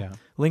 Yellow. Yeah.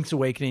 Link's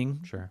Awakening,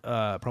 Sure.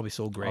 probably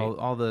sold great.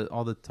 all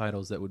the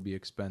titles that would be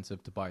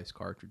expensive to buy as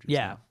cartridges.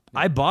 Yeah.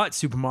 now. I bought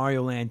Super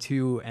Mario Land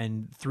 2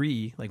 and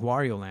 3, like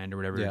Wario Land or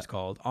whatever Yeah. it's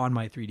called, on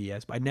my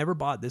 3DS, but I never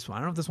bought this one. I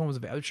don't know if this one was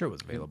available. I'm sure it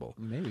was available.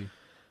 Maybe.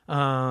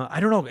 I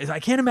don't know.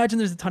 I can't imagine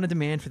there's a ton of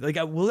demand for like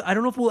I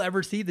don't know if we'll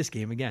ever see this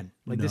game again.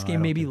 Like, this No, I game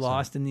don't may be think so.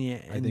 lost in the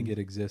I think it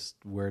exists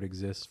where it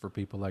exists for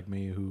people like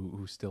me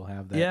who still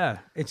have that. Yeah,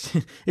 it's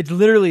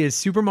literally is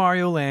Super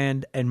Mario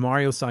Land and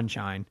Mario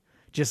Sunshine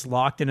just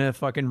locked in a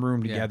fucking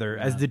room together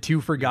as the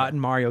two forgotten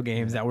Mario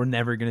games that we're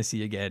never going to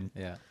see again.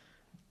 Yeah.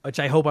 Which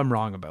I hope I'm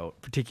wrong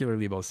about,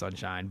 particularly about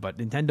Sunshine, but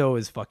Nintendo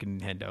is fucking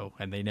Nintendo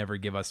and they never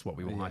give us what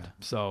we want.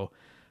 So,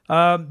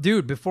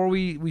 dude, before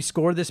we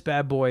score this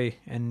bad boy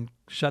and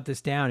shut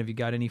this down, have you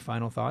got any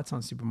final thoughts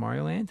on Super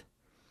Mario Land?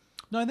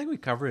 No, I think we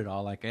covered it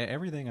all. Like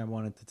everything I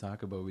wanted to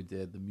talk about, we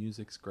did. The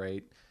music's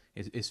great.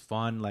 It's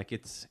fun. Like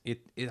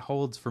it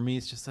holds for me.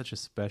 It's just such a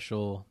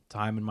special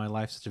time in my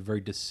life. Such a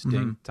very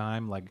distinct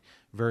time. Like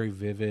very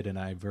vivid, and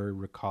I very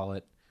recall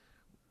it.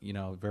 You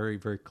know, very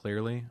very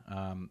clearly.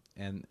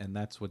 And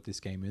that's what this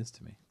game is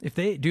to me. If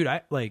they, dude,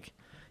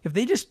 if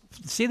they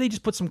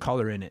just put some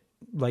color in it,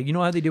 like, you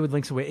know how they did with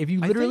Link's Away. If you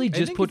literally I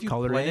think just put if you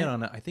color play in it,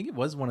 on I think it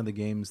was one of the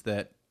games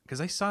that, because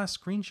I saw a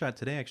screenshot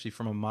today actually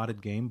from a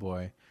modded Game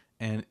Boy,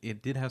 and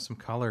it did have some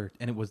color,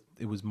 and it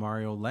was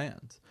Mario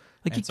Land.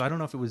 Like, and so I don't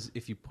know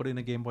if you put in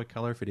a Game Boy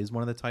Color, if it is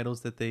one of the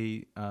titles that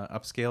they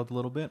upscaled a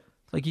little bit.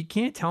 like, you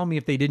can't tell me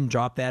if they didn't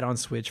drop that on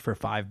Switch for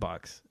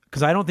 $5,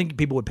 because I don't think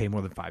people would pay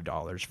more than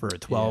 $5 for a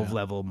 12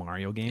 level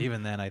Mario game.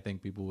 Even then, I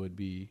think people would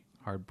be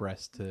hard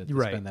pressed to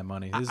Right. spend that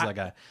money.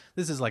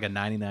 This is like a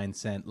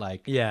 99-cent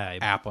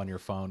app on your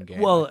phone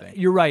game. Well, I think.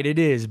 you're right, it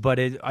is, but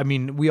I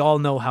mean, we all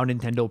know how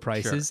Nintendo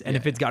prices, Sure. and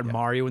Yeah, if it's got yeah.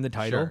 Mario in the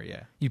title, Sure,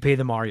 yeah. you pay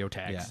the Mario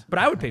tax. Yeah. But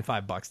I would pay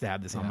 $5 to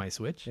have this on my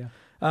Switch. Yeah.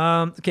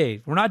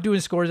 Okay, we're not doing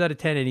scores out of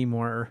 10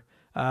 anymore.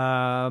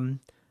 Out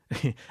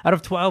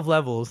of 12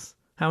 levels,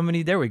 how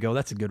many? There we go.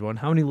 That's a good one.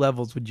 How many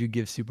levels would you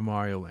give Super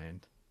Mario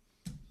Land?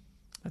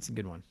 That's a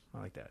good one. I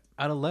like that.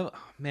 Out of level,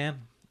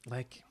 man,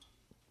 like.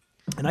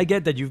 And I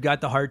get that you've got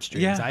the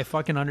heartstrings. Yeah. I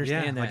fucking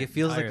understand that. Like it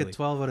feels entirely. like a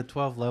 12 out of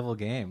 12 level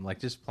game. Like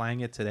just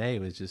playing it today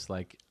was just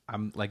like,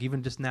 I'm like,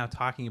 even just now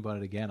talking about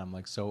it again, I'm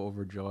like so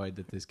overjoyed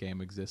that this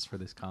game exists for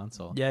this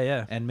console. Yeah,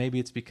 yeah. And maybe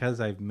it's because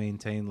I've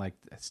maintained like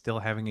still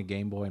having a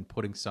Game Boy and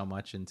putting so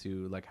much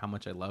into like how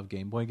much I love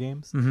Game Boy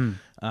games.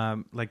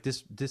 Mm-hmm. Like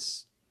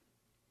this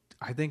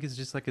I think it's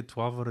just like a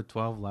 12 out of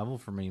 12 level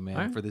for me, man.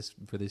 Right. For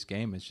this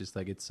game, it's just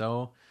like it's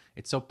so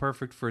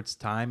perfect for its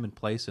time and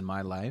place in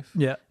my life.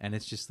 Yeah. And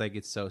it's just like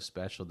it's so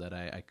special that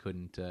I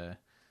couldn't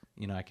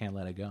I can't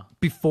let it go.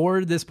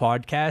 Before this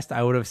podcast,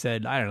 I would have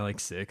said, I don't know, like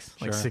 6.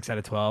 Like Sure. 6 out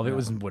of 12. It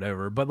was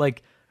whatever. But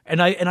like,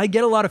 and I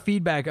get a lot of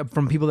feedback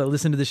from people that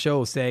listen to the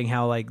show saying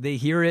how like they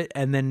hear it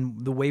and then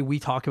the way we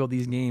talk about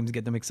these games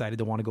get them excited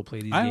to want to go play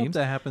these I hope games.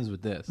 that happens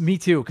with this. Me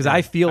too, because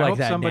I feel I like hope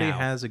that somebody now.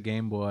 has a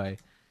Game Boy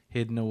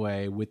hidden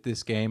away with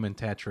this game and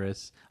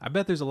Tetris. I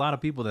bet there's a lot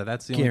of people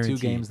that's the only Guaranteed.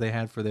 2 games they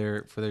had for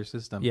their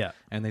system. Yeah.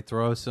 And they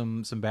throw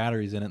some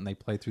batteries in it and they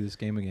play through this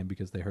game again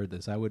because they heard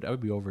this. I would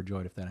be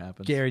overjoyed if that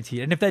happens. Guaranteed.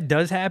 And if that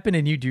does happen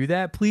and you do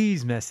that,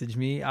 please message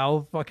me.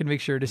 I'll fucking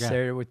make sure to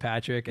share it with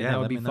Patrick, and Yeah, that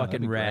would let be me know. That'd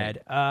fucking be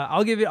rad.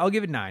 I'll give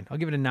it 9. I'll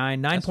give it a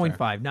 9, 9.5,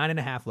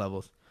 9.5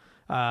 levels.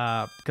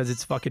 Because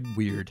it's fucking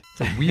weird.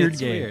 It's a weird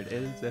It's game. weird. It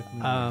is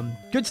definitely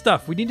weird. Good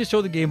stuff. We need to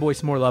show the Game Boy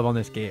some more love on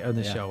this game, on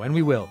this Yeah. show, and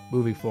we will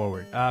moving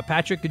forward.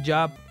 Patrick, good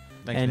job.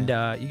 Thanks, and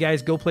man. you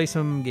guys go play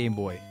some Game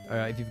Boy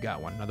if you've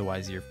got one.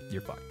 Otherwise, you're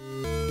fucked.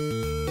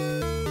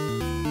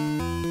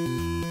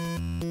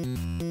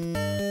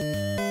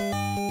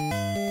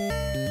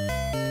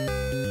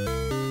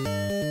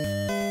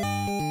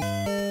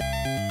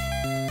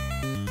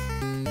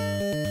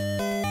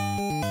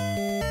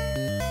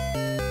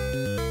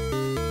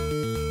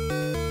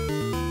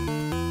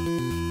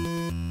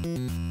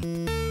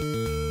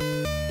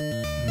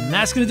 And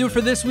that's going to do it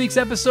for this week's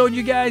episode,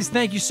 you guys.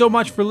 Thank you so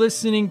much for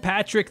listening.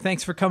 Patrick,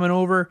 thanks for coming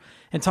over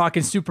and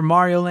talking Super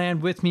Mario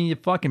Land with me. You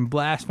fucking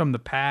blast from the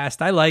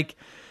past. I like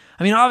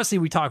I mean, obviously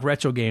we talk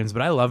retro games,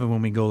 but I love it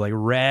when we go like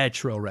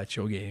retro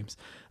games.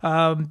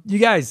 You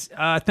guys,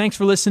 thanks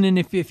for listening.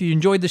 If you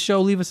enjoyed the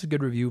show, leave us a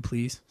good review,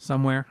 please,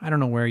 somewhere. I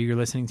don't know where you're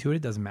listening to it.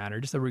 It doesn't matter.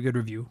 Just a good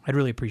review. I'd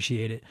really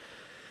appreciate it.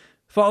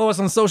 Follow us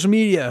on social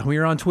media. We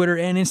are on Twitter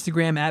and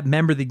Instagram at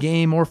Remember the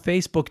Game or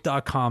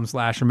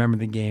Facebook.com/Remember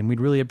the Game.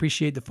 We'd really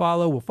appreciate the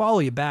follow. We'll follow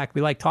you back.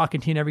 We like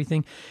talking to you and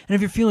everything. And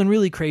if you're feeling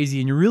really crazy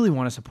and you really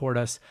want to support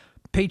us,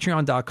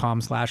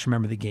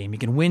 Patreon.com/Remember the Game. You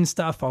can win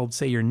stuff. I'll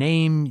say your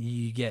name.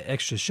 You get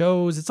extra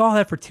shows. It's all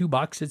that for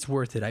 $2. It's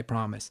worth it, I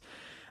promise.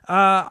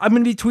 I'm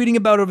going to be tweeting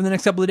about it over the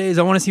next couple of days.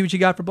 I want to see what you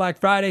got for Black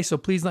Friday, so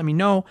please let me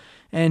know.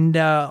 And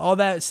all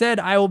that said,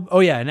 an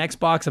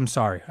Xbox. I'm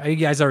sorry. You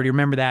guys already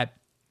remember that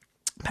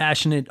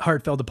passionate,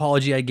 heartfelt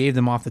apology I gave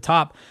them off the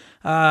top.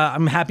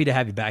 I'm happy to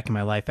have you back in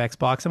my life,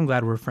 Xbox. I'm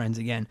glad we're friends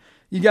again.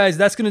 You guys,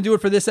 that's going to do it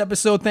for this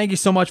episode. Thank you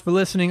so much for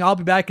listening. I'll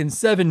be back in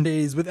 7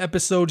 days with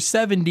episode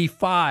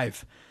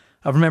 75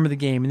 of Remember the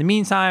Game. In the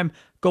meantime,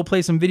 go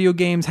play some video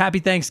games. Happy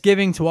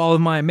Thanksgiving to all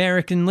of my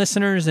American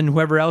listeners and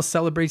whoever else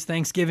celebrates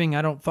Thanksgiving.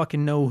 I don't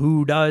fucking know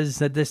who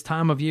does at this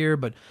time of year,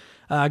 but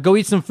go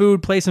eat some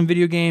food, play some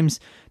video games,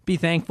 be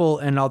thankful,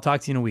 and I'll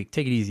talk to you in a week.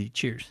 Take it easy.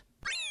 Cheers.